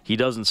 he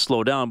doesn't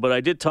slow down. But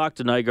I did talk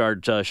to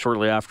Nygard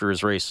shortly after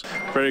his race.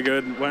 Pretty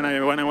good. When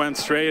I went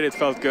straight, it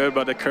felt good,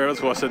 but the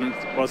curls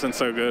wasn't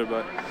so good.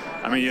 But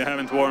I mean, you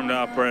haven't warmed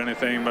up or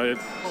anything, but it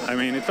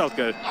felt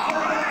good.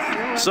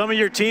 Some of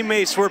your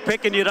teammates were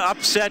picking you to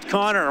upset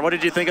Connor. What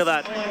did you think of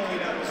that?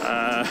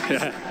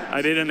 Yeah,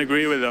 I didn't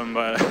agree with them,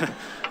 but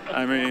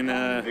I mean,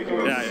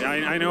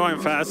 I know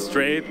I'm fast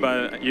straight,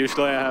 but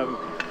usually I have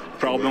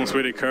problems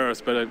with the curves,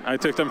 but I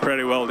took them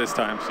pretty well this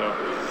time. So,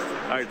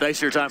 all right, thanks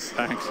for your time.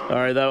 Thanks. All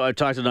right, I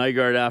talked to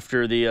Nygard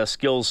after the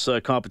skills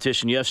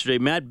competition yesterday.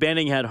 Matt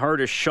Benning had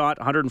hardest shot,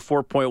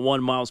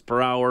 104.1 miles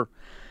per hour.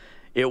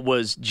 It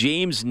was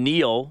James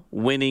Neal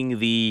winning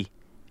the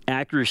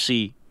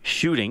accuracy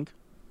shooting.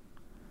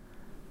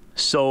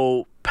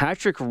 So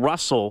Patrick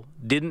Russell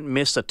didn't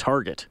miss a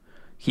target.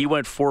 He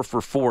went 4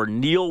 for 4.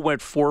 Neal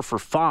went 4 for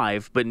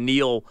 5, but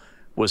Neal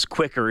was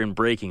quicker in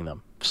breaking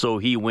them. So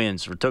he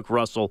wins. It took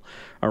Russell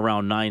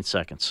around 9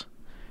 seconds.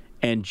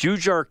 And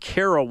Jujhar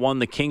Khaira won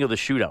the king of the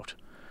shootout.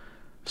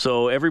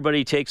 So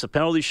everybody takes a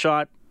penalty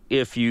shot.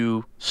 If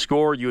you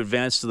score, you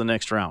advance to the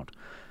next round.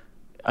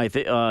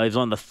 It was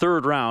on the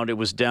third round. It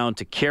was down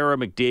to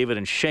Khaira, McDavid,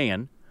 and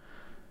Sheahan.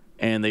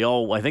 And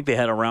I think they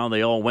had a round,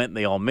 they all went and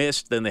they all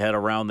missed. Then they had a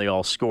round, they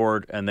all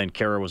scored. And then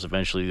Khaira was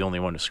eventually the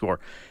only one to score.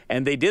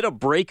 And they did a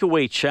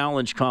breakaway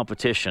challenge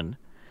competition,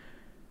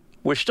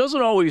 which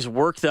doesn't always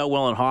work that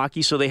well in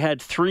hockey. So they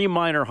had 3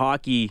 minor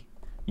hockey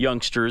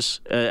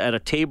youngsters at a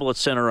table at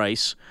center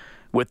ice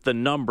with the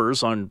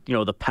numbers on,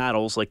 the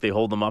paddles, like they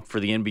hold them up for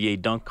the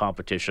NBA dunk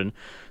competition.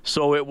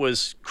 So it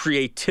was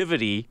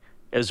creativity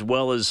as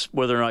well as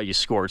whether or not you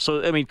scored.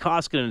 So, I mean,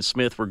 Koskinen and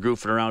Smith were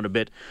goofing around a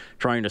bit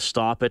trying to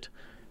stop it.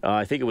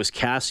 I think it was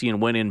Kassian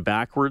went in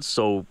backwards,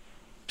 so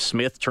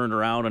Smith turned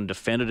around and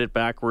defended it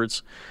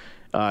backwards.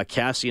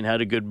 Kassian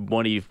had a good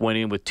one. He went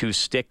in with 2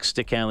 stick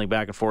handling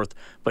back and forth.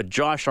 But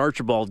Josh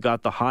Archibald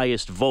got the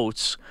highest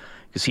votes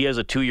because he has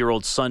a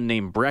 2-year-old son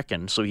named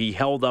Brecken. So he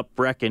held up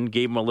Brecken,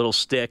 gave him a little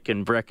stick,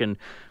 and Brecken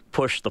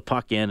pushed the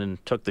puck in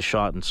and took the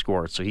shot and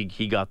scored. So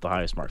he got the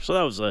highest mark. So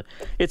that was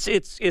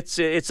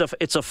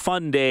it's a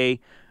fun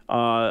day.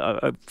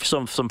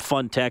 Some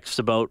fun text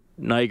about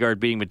Nygard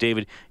beating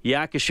McDavid.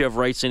 Yakashev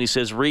writes in, he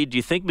says, "Reed, do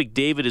you think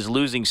McDavid is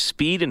losing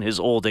speed in his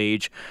old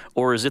age,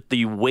 or is it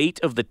the weight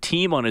of the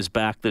team on his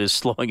back that is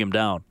slowing him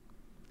down?"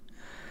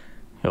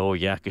 Oh,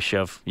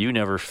 Yakashev, you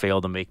never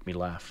fail to make me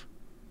laugh.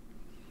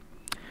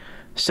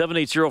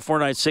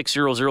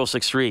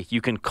 780-496-0063. You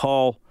can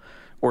call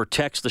or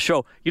text the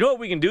show. You know what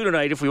we can do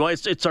tonight if we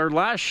want? It's our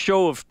last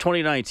show of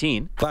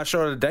 2019. Last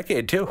show of the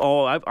decade, too.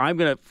 Oh, I'm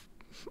going to...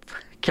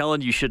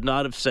 Kellen, you should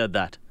not have said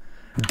that.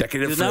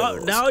 Decade of now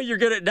I'm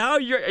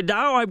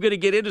gonna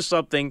get into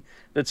something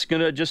that's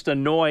gonna just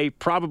annoy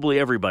probably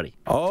everybody.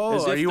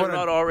 Oh,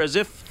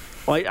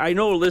 I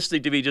know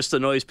listening to me just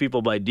annoys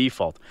people by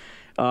default.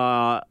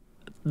 But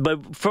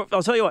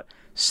I'll tell you what,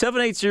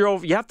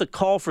 780. You have to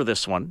call for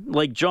this one.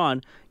 Like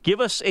John, give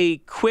us a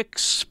quick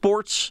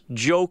sports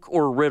joke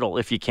or riddle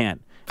if you can.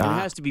 It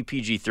has to be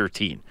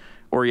PG-13,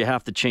 or you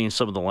have to change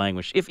some of the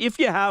language. If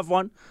you have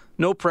one,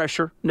 no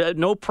pressure,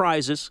 no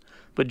prizes.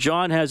 But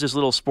John has his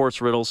little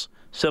sports riddles,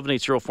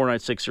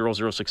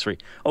 780-496-0063.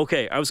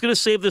 Okay, I was going to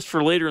save this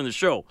for later in the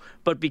show,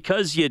 but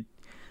because you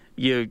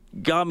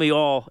got me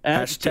all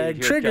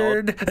agitated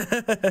triggered.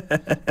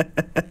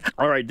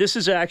 All right, this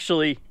is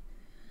actually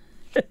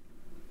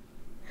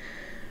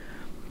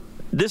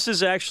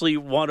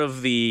one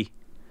of the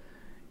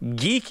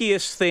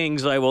geekiest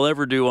things I will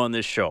ever do on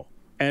this show.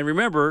 And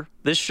remember,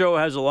 this show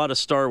has a lot of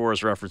Star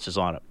Wars references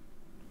on it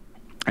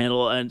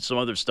and some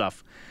other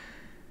stuff.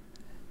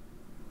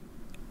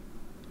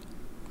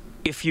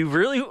 If you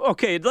really...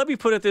 Okay, let me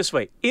put it this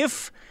way.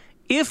 If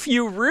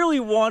you really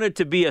wanted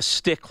to be a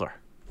stickler,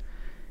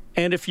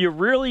 and if you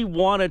really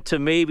wanted to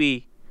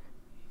maybe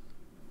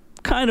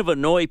kind of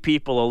annoy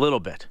people a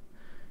little bit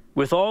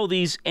with all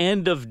these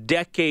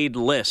end-of-decade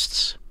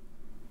lists,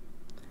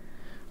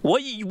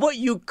 What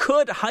you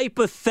could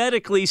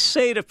hypothetically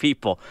say to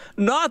people,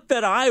 not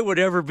that I would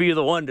ever be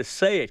the one to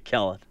say it,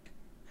 Kellen,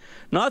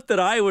 not that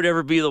I would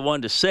ever be the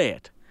one to say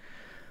it,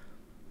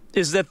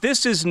 is that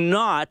this is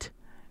not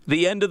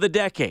the end of the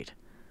decade.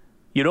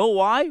 You know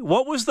why?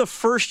 What was the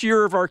first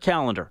year of our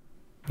calendar?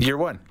 Year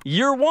 1.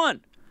 Year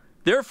 1.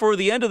 Therefore,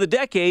 the end of the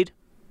decade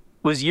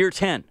was year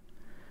 10.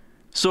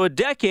 So a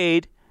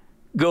decade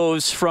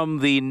goes from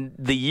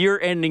the year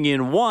ending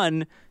in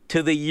 1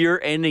 to the year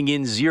ending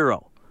in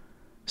 0.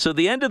 So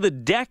the end of the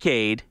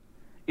decade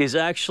is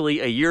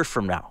actually a year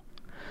from now.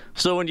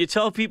 So when you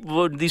tell people,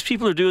 well, these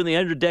people are doing the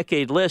end of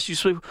decade list, you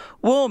say,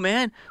 whoa,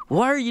 man,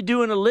 why are you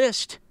doing a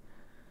list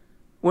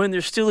when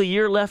there's still a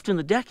year left in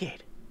the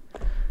decade?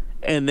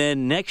 And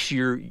then next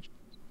year,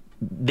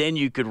 then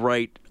you could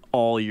write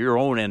all your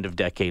own end of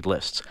decade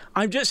lists.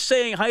 I'm just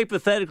saying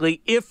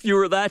hypothetically, if you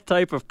were that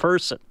type of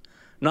person,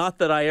 not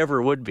that I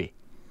ever would be.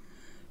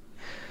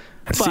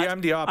 See, I'm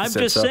the opposite.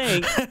 I'm just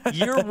saying,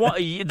 year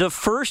 1, the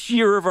first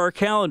year of our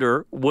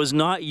calendar was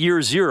not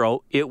year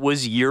 0, it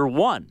was year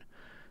 1.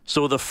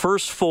 So the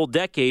first full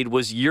decade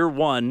was year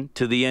 1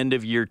 to the end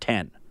of year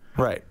 10.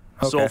 Right.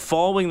 Okay. So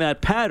following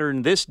that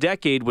pattern, this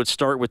decade would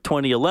start with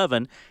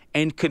 2011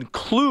 and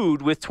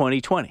conclude with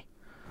 2020.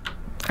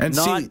 And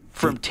not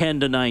from 10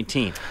 to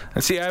 19.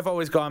 And see, I've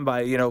always gone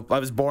by, I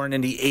was born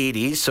in the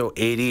 80s, so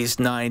 80s,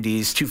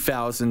 90s,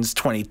 2000s,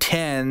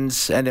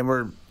 2010s, and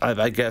then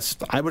I guess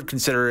I would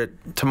consider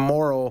it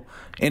tomorrow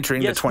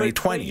entering the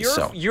 2020s.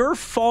 But you're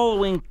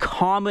following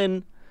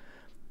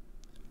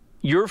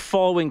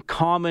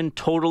common,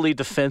 totally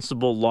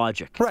defensible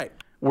logic. Right.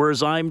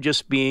 Whereas I'm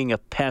just being a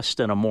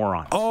pest and a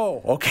moron.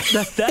 Oh,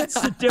 okay. That's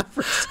the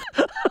difference.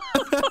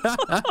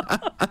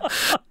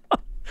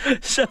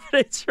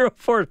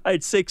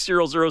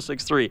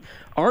 780-496-0063.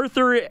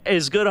 Arthur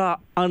is going to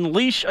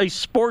unleash a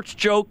sports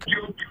joke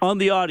on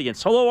the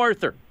audience. Hello,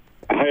 Arthur.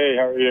 Hey,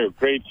 how are you?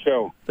 Great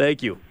show.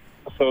 Thank you.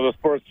 So the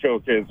sports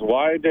joke is,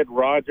 why did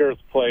Rogers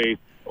Place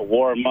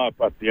warm up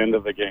at the end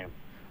of the game?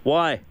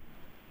 Why?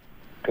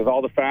 Because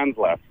all the fans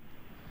left.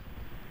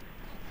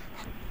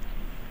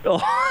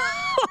 Oh.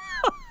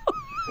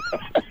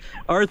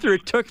 Arthur,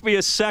 it took me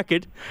a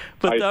second,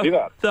 but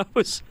that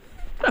was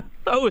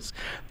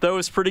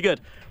pretty good.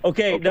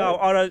 Okay, now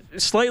on a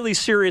slightly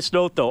serious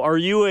note, though,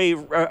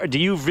 do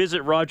you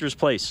visit Rogers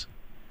Place?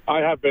 I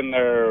have been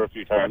there a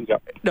few times. Yeah.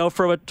 Now,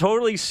 from a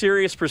totally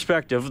serious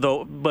perspective,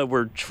 though, but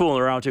we're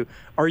fooling around too.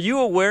 Are you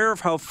aware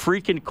of how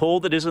freaking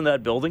cold it is in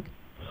that building?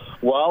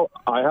 Well,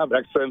 I have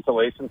extra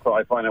insulation, so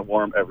I find it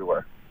warm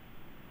everywhere.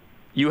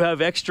 You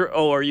have extra.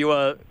 Oh, do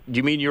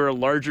you mean you're a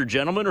larger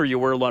gentleman, or you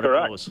wear a lot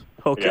of clothes?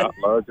 Okay. Yeah,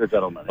 larger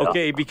gentleman. Yeah.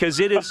 Okay, because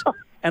it is,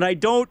 and I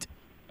don't.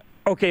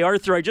 Okay,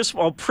 Arthur,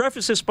 I'll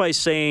preface this by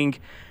saying,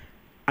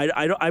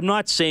 I'm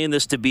not saying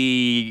this to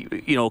be,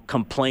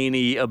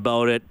 complainy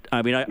about it.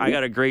 I mean, I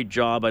got a great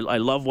job. I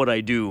love what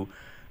I do.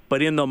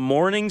 But in the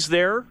mornings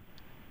there,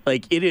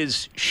 it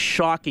is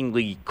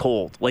shockingly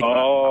cold. When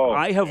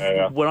I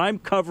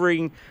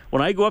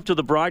go up to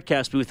the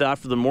broadcast booth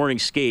after the morning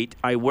skate,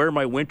 I wear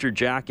my winter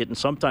jacket, and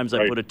sometimes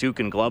I put a toque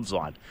and gloves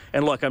on.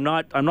 And look, I'm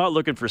not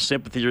looking for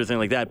sympathy or anything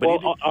like that. But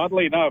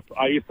oddly enough,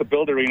 I used to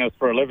build arenas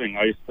for a living.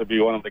 I used to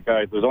be one of the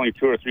guys. There's only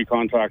 2 or 3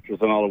 contractors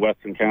in all of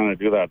Western Canada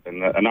do that.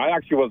 And I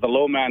actually was the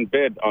low man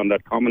bid on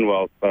that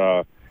Commonwealth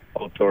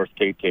outdoor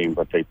skate game,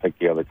 but they picked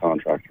the other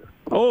contractor.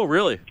 Oh,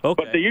 really?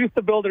 Okay. But they used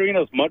to build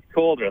arenas much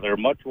colder. They're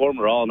much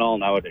warmer all in all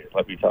nowadays,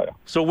 let me tell you.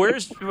 So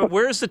where's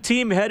the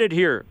team headed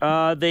here?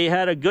 They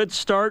had a good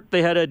start.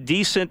 They had a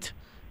decent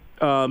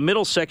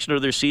middle section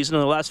of their season,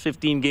 and the last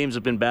 15 games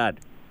have been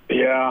bad.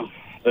 Yeah.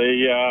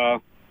 I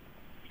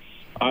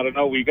don't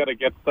know. We got to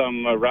get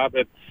some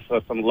rabbits,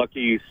 some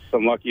lucky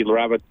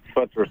rabbit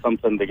foot or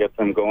something to get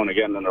them going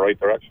again in the right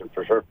direction,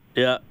 for sure.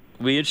 Yeah.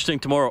 It'll be interesting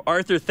tomorrow.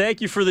 Arthur,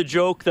 thank you for the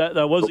joke.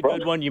 That was a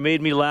good one. You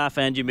made me laugh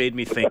and you made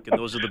me think, and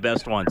those are the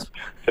best ones.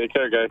 Take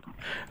care, guys.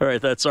 All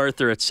right, that's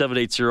Arthur at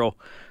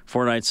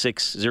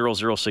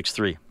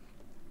 780-496-0063.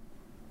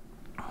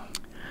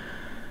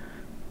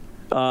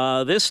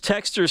 This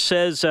texter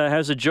says,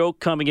 has a joke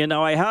coming in.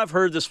 Now, I have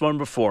heard this one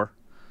before,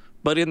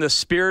 but in the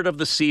spirit of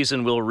the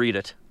season, we'll read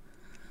it.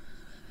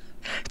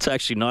 It's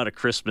actually not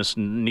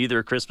neither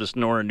a Christmas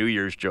nor a New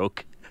Year's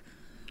joke.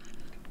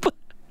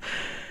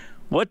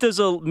 What does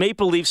a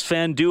Maple Leafs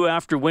fan do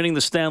after winning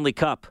the Stanley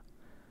Cup?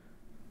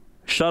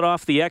 Shut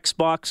off the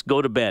Xbox,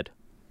 go to bed.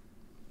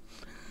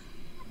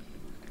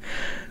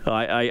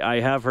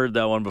 I have heard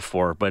that one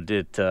before, but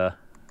it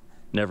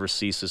never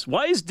ceases.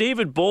 Why is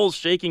David Bowles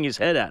shaking his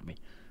head at me?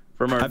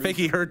 I think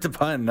he heard the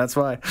pun, that's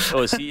why.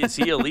 Oh, is he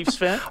a Leafs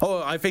fan?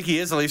 Oh, I think he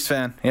is a Leafs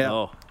fan, yeah.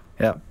 Oh.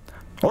 Yeah.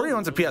 Or he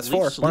owns a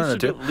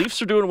PS4.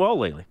 Leafs are doing well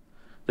lately.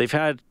 They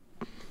got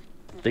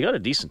a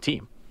decent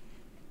team.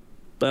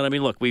 But, I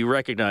mean, look, we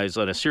recognize,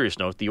 on a serious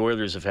note, the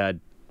Oilers have had,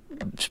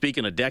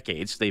 speaking of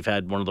decades, they've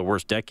had one of the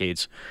worst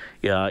decades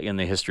in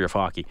the history of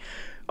hockey.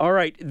 All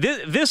right,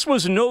 this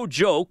was no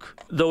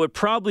joke, though it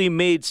probably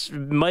might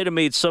have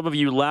made some of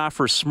you laugh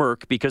or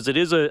smirk, because it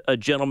is a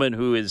gentleman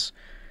who is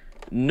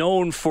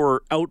known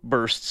for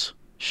outbursts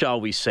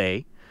shall we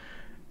say.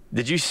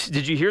 Did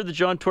you hear the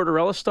John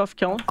Tortorella stuff,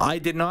 Kellen? I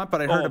did not,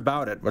 but I heard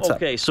about it. What's up?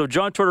 Okay, so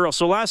John Tortorella.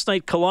 So last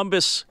night,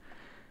 Columbus,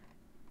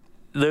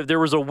 there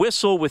was a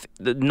whistle with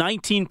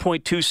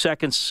 19.2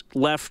 seconds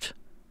left.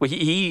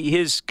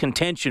 His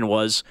contention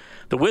was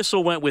the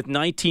whistle went with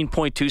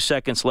 19.2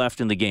 seconds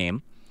left in the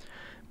game,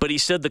 but he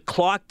said the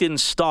clock didn't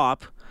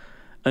stop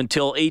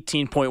until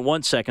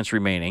 18.1 seconds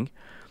remaining.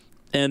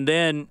 And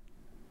then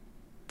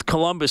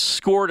Columbus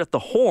scored at the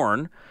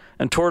horn,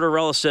 and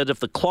Tortorella said if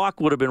the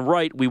clock would have been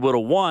right, we would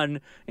have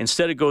won.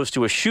 Instead, it goes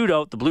to a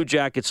shootout. The Blue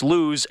Jackets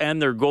lose,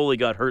 and their goalie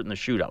got hurt in the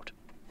shootout.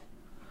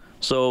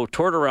 So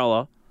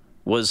Tortorella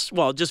was,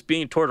 just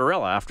being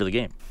Tortorella after the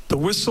game. The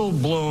whistle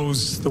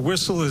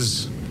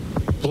is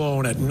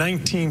blown at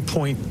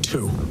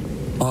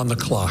 19.2 on the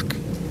clock.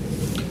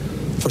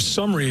 For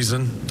some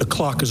reason, the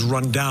clock is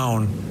run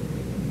down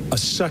a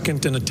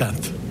second and a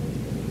tenth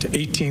to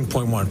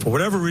 18.1. For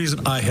whatever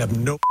reason, I have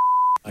no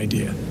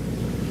idea.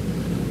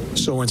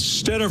 So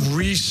instead of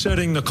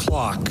resetting the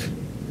clock,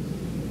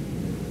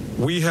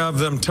 we have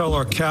them tell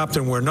our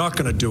captain we're not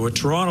going to do it.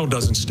 Toronto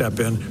doesn't step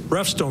in.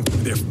 Refs don't do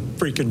their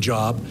freaking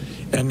job.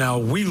 And now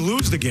we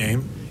lose the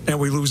game, and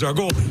we lose our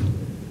goalie.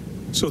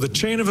 So the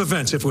chain of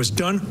events, if it was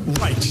done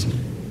right,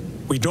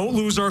 we don't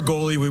lose our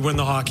goalie, we win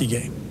the hockey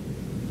game.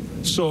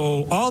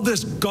 So all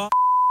this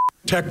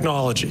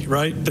technology,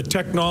 right? The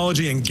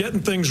technology and getting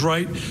things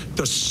right,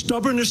 the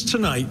stubbornness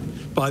tonight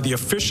by the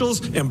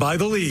officials and by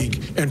the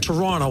league and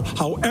Toronto,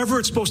 however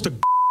it's supposed to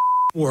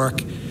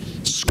work,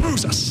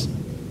 screws us.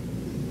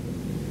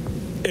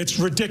 It's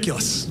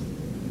ridiculous.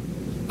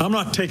 I'm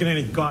not taking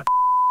any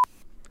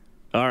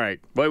All right.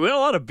 Well, we had a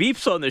lot of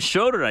beeps on this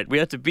show tonight. We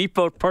had to beep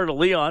out part of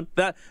Leon.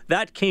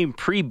 That came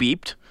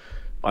pre-beeped.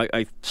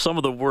 Some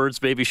of the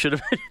words maybe should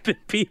have been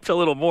beeped a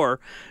little more.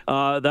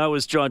 That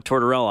was John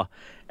Tortorella.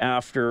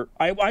 After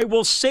I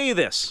will say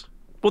this.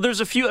 Well,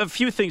 there's a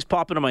few things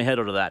popping in my head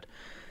out of that.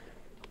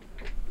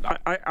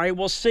 I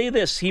will say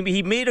this.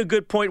 He made a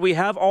good point. We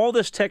have all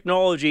this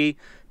technology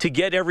to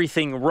get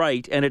everything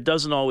right, and it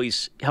doesn't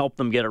always help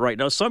them get it right.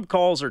 Now, some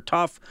calls are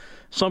tough.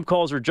 Some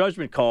calls are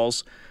judgment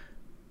calls.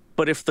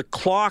 But if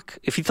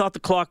he thought the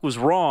clock was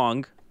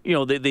wrong,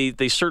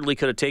 they certainly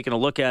could have taken a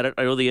look at it.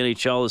 I know the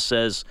NHL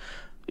says,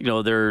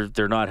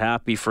 they're not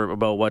happy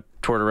about what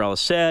Tortorella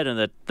said,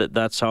 and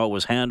that's how it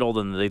was handled,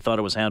 and they thought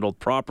it was handled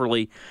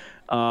properly.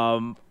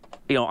 I'm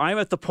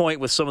at the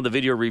point with some of the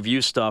video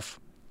review stuff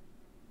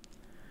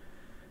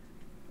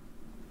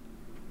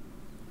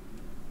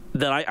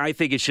that I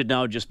think it should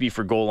now just be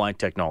for goal line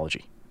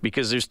technology,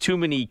 because there's too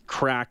many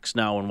cracks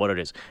now in what it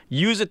is.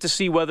 Use it to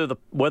see whether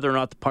or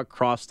not the puck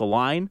crossed the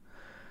line.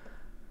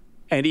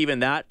 And even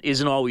that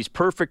isn't always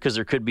perfect because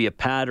there could be a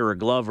pad or a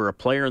glove or a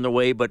player in the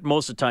way, but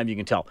most of the time you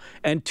can tell.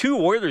 And 2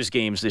 Oilers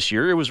games this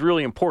year, it was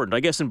really important.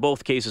 I guess in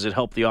both cases it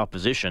helped the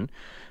opposition,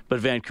 but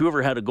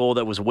Vancouver had a goal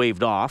that was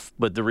waved off,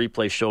 but the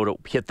replay showed it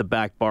hit the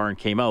back bar and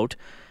came out.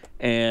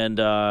 And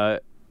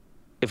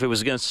if it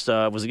was against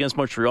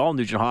Montreal,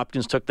 Nugent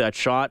Hopkins took that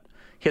shot,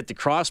 hit the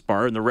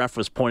crossbar, and the ref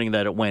was pointing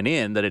that it went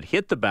in, that it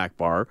hit the back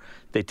bar.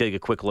 They take a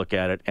quick look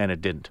at it, and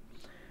it didn't.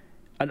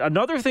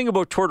 Another thing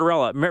about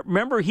Tortorella,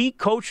 remember he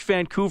coached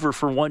Vancouver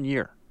for 1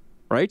 year,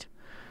 right?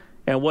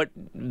 And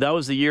that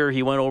was the year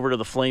he went over to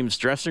the Flames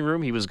dressing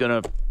room. He was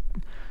going to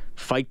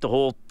fight the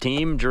whole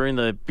team during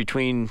the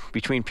between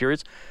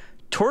periods.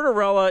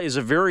 Tortorella is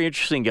a very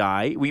interesting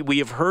guy. We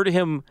have heard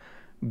him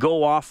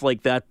go off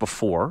like that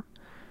before.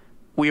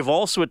 We have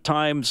also at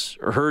times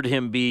heard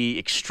him be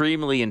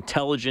extremely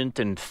intelligent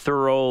and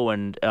thorough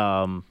and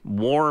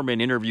warm in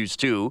interviews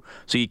too.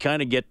 So you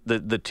kind of get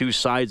the two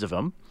sides of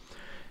him.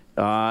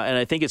 And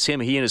I think it's him.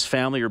 He and his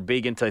family are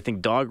big into, I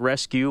think, dog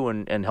rescue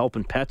and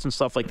helping pets and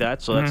stuff like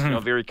that. So that's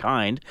very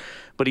kind.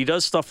 But he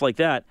does stuff like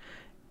that.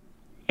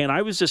 And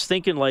I was just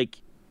thinking,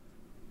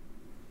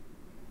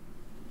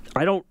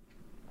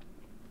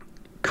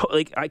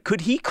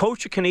 could he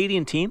coach a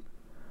Canadian team?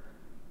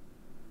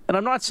 And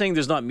I'm not saying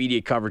there's not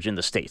media coverage in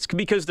the States,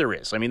 because there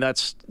is. I mean,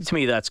 to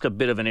me, that's a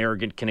bit of an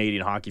arrogant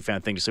Canadian hockey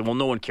fan thing to say, well,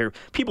 no one cares.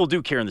 People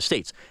do care in the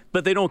States,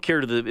 but they don't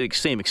care to the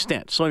same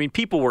extent. So, I mean,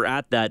 people were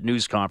at that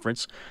news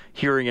conference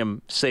hearing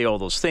him say all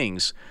those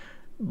things,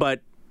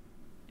 but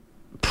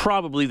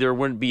probably there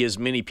wouldn't be as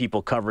many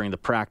people covering the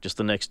practice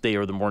the next day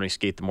or the morning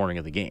skate the morning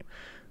of the game.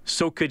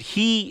 So could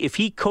he, if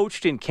he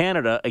coached in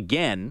Canada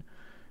again,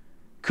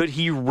 could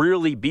he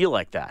really be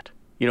like that?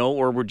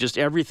 Or would just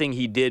everything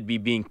he did be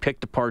being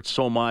picked apart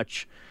so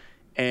much?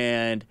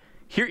 And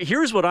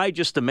here's what I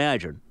just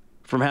imagine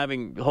from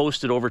having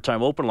hosted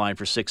Overtime Open Line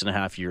for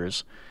 6.5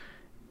 years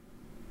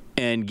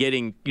and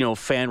getting,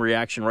 fan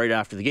reaction right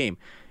after the game.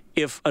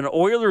 If an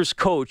Oilers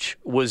coach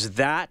was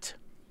that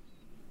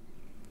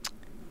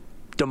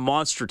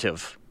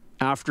demonstrative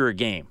after a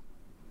game,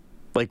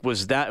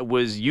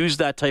 was used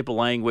that type of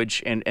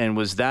language and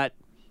was that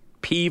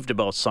peeved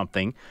about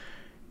something,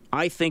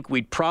 I think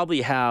we'd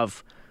probably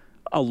have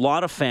a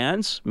lot of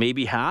fans,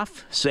 maybe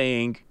half,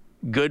 saying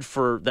good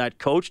for that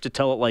coach to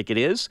tell it like it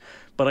is.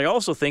 But I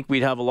also think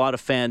we'd have a lot of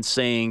fans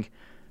saying,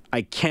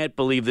 I can't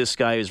believe this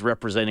guy is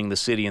representing the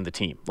city and the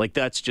team. Like,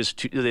 that's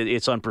just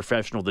it's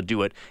unprofessional to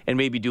do it, and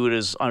maybe do it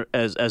as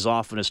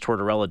often as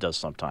Tortorella does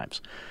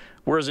sometimes.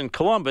 Whereas in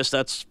Columbus,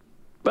 it's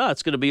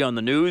going to be on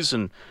the news,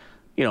 and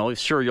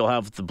sure, you'll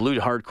have the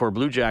hardcore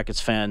Blue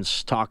Jackets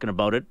fans talking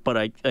about it, but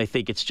I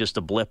think it's just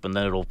a blip, and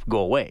then it'll go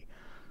away.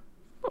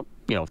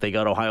 They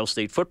got Ohio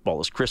State football,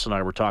 as Chris and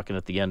I were talking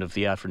at the end of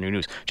the afternoon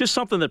news. Just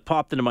something that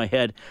popped into my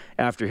head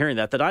after hearing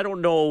that I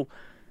don't know.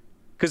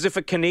 Because if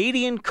a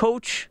Canadian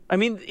coach,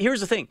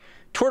 here's the thing.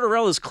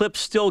 Tortorella's clips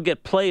still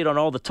get played on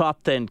all the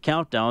top 10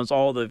 countdowns,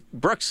 all the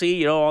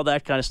Brooksy, all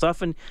that kind of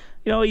stuff. And,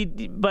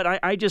 but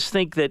I just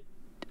think that,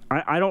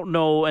 I don't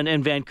know,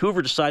 and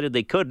Vancouver decided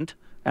they couldn't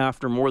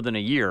after more than a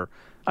year.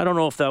 I don't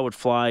know if that would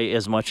fly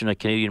as much in a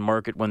Canadian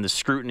market when the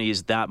scrutiny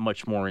is that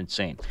much more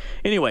insane.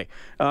 Anyway,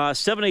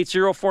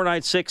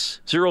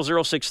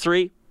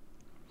 780-496-0063.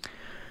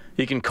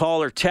 You can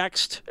call or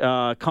text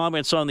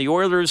comments on the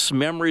Oilers,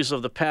 memories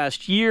of the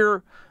past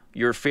year,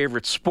 your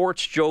favorite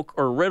sports joke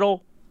or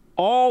riddle.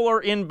 All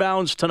are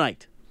inbounds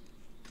tonight.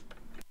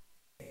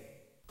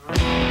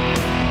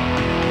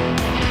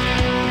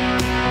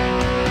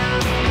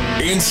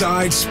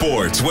 Inside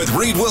Sports with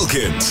Reed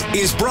Wilkins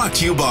is brought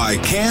to you by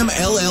Cam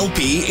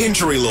LLP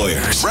Injury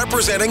Lawyers,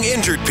 representing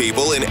injured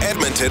people in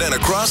Edmonton and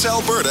across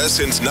Alberta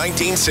since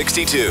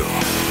 1962.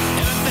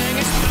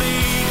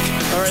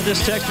 All right,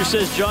 this texter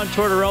says John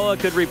Tortorella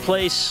could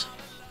replace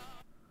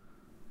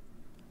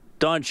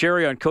Don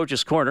Cherry on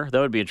Coach's Corner.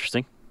 That would be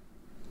interesting.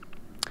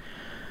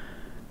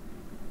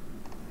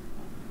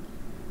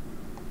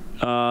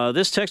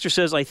 This texter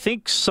says, I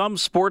think some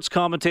sports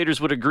commentators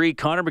would agree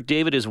Connor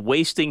McDavid is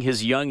wasting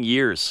his young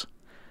years.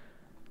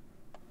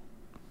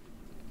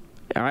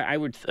 I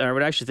would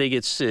actually think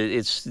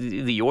it's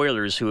the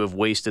Oilers who have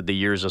wasted the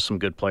years of some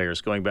good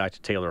players, going back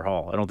to Taylor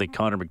Hall. I don't think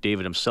Connor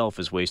McDavid himself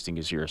is wasting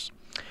his years.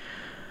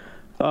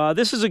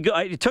 This is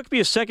it took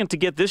me a second to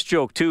get this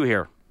joke too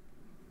here,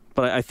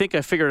 but I think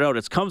I figured it out.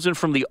 It comes in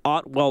from the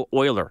Otwell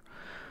Oiler.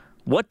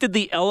 What did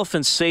the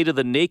elephant say to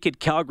the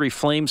naked Calgary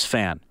Flames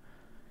fan?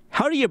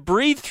 How do you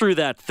breathe through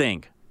that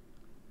thing?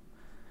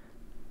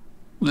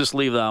 We'll just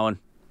leave that one.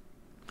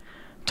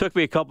 Took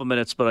me a couple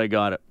minutes, but I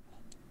got it.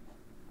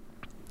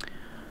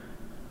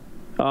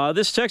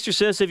 This texter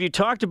says, have you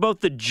talked about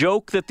the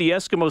joke that the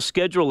Eskimo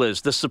schedule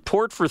is? The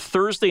support for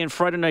Thursday and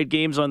Friday night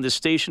games on this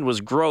station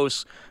was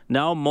gross.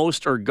 Now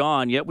most are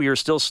gone, yet we are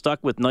still stuck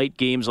with night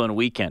games on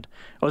weekend.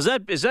 Oh, is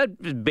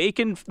that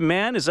Bacon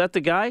Man? Is that the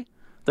guy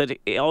that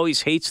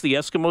always hates the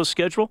Eskimos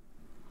schedule?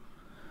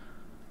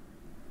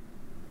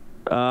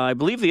 I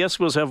believe the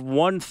Eskimos have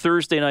one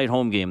Thursday night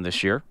home game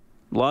this year.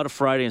 A lot of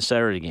Friday and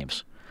Saturday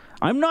games.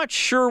 I'm not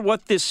sure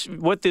what this.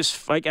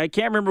 I can't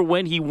remember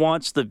when he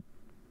wants the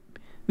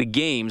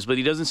games, but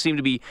he doesn't seem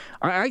to be.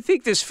 I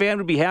think this fan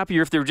would be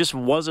happier if there just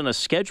wasn't a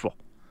schedule.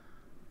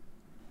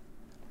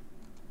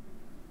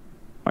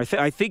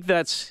 I think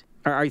that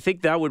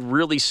would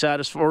really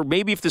satisfy. Or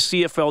maybe if the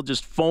CFL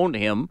just phoned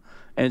him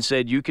and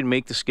said, "You can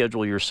make the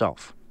schedule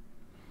yourself."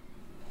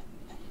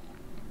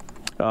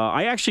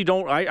 I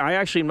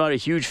actually am not a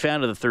huge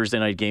fan of the Thursday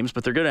night games,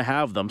 but they're going to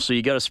have them, so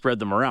you got to spread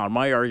them around.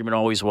 My argument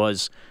always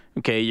was,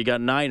 okay, you got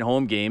 9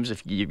 home games.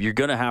 If you're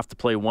going to have to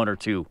play 1 or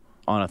 2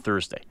 on a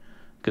Thursday,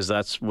 because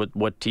that's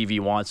what TV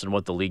wants and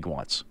what the league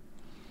wants.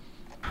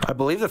 I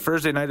believe the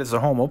Thursday night is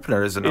the home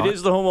opener, is it not? It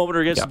is the home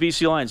opener against the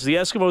BC Lions. The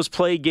Eskimos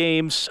play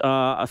games,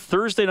 a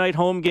Thursday night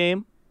home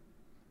game,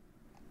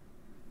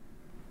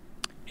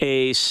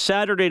 a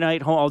Saturday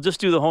night home. I'll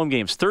just do the home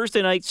games.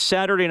 Thursday night,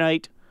 Saturday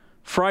night,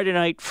 Friday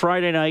night,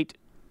 Friday night,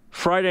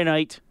 Friday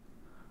night,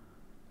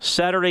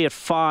 Saturday at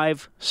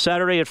 5,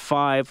 Saturday at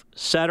 5,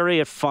 Saturday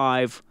at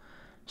 5,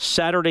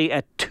 Saturday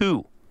at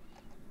 2.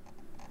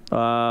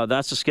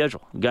 That's the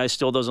schedule. The guy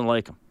still doesn't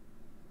like him.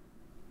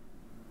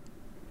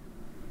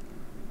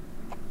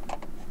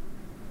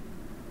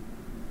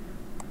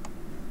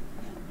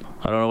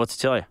 I don't know what to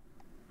tell you.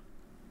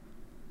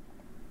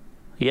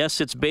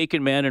 Yes, it's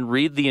Bacon Man, and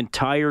read the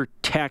entire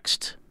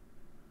text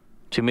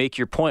to make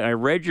your point. I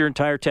read your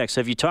entire text.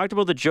 Have you talked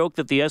about the joke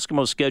that the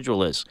Eskimo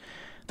schedule is?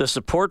 The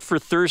support for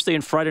Thursday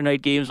and Friday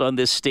night games on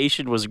this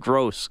station was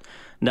gross.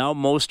 Now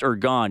most are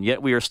gone,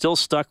 yet we are still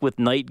stuck with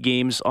night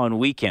games on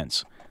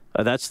weekends.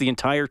 That's the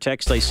entire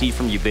text I see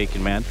from you,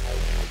 Bacon Man.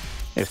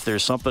 If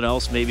there's something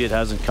else, maybe it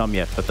hasn't come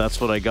yet, but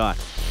that's what I got.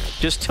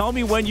 Just tell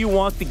me when you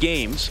want the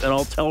games, and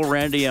I'll tell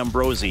Randy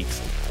Ambrosie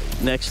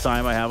next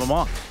time I have him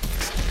on.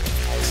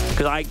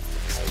 Because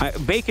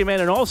Bacon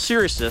Man, in all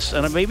seriousness,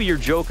 and maybe you're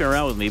joking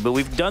around with me, but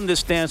we've done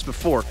this dance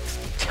before.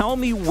 Tell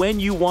me when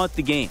you want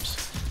the games.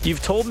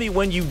 You've told me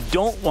when you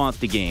don't want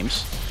the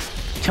games.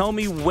 Tell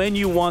me when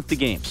you want the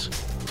games.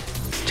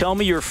 Tell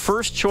me your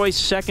first choice,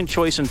 second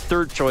choice, and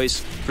third choice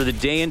for the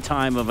day and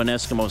time of an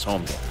Eskimos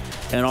home game.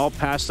 And I'll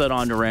pass that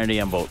on to Randy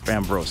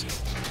Ambrosie.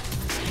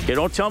 Okay,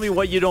 don't tell me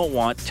what you don't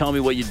want. Tell me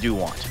what you do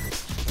want.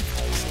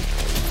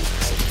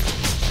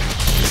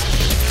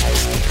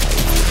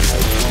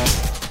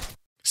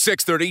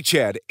 .630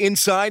 CHED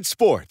Inside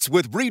Sports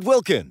with Reed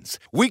Wilkins.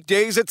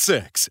 Weekdays at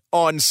 6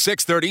 on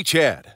 630 CHED.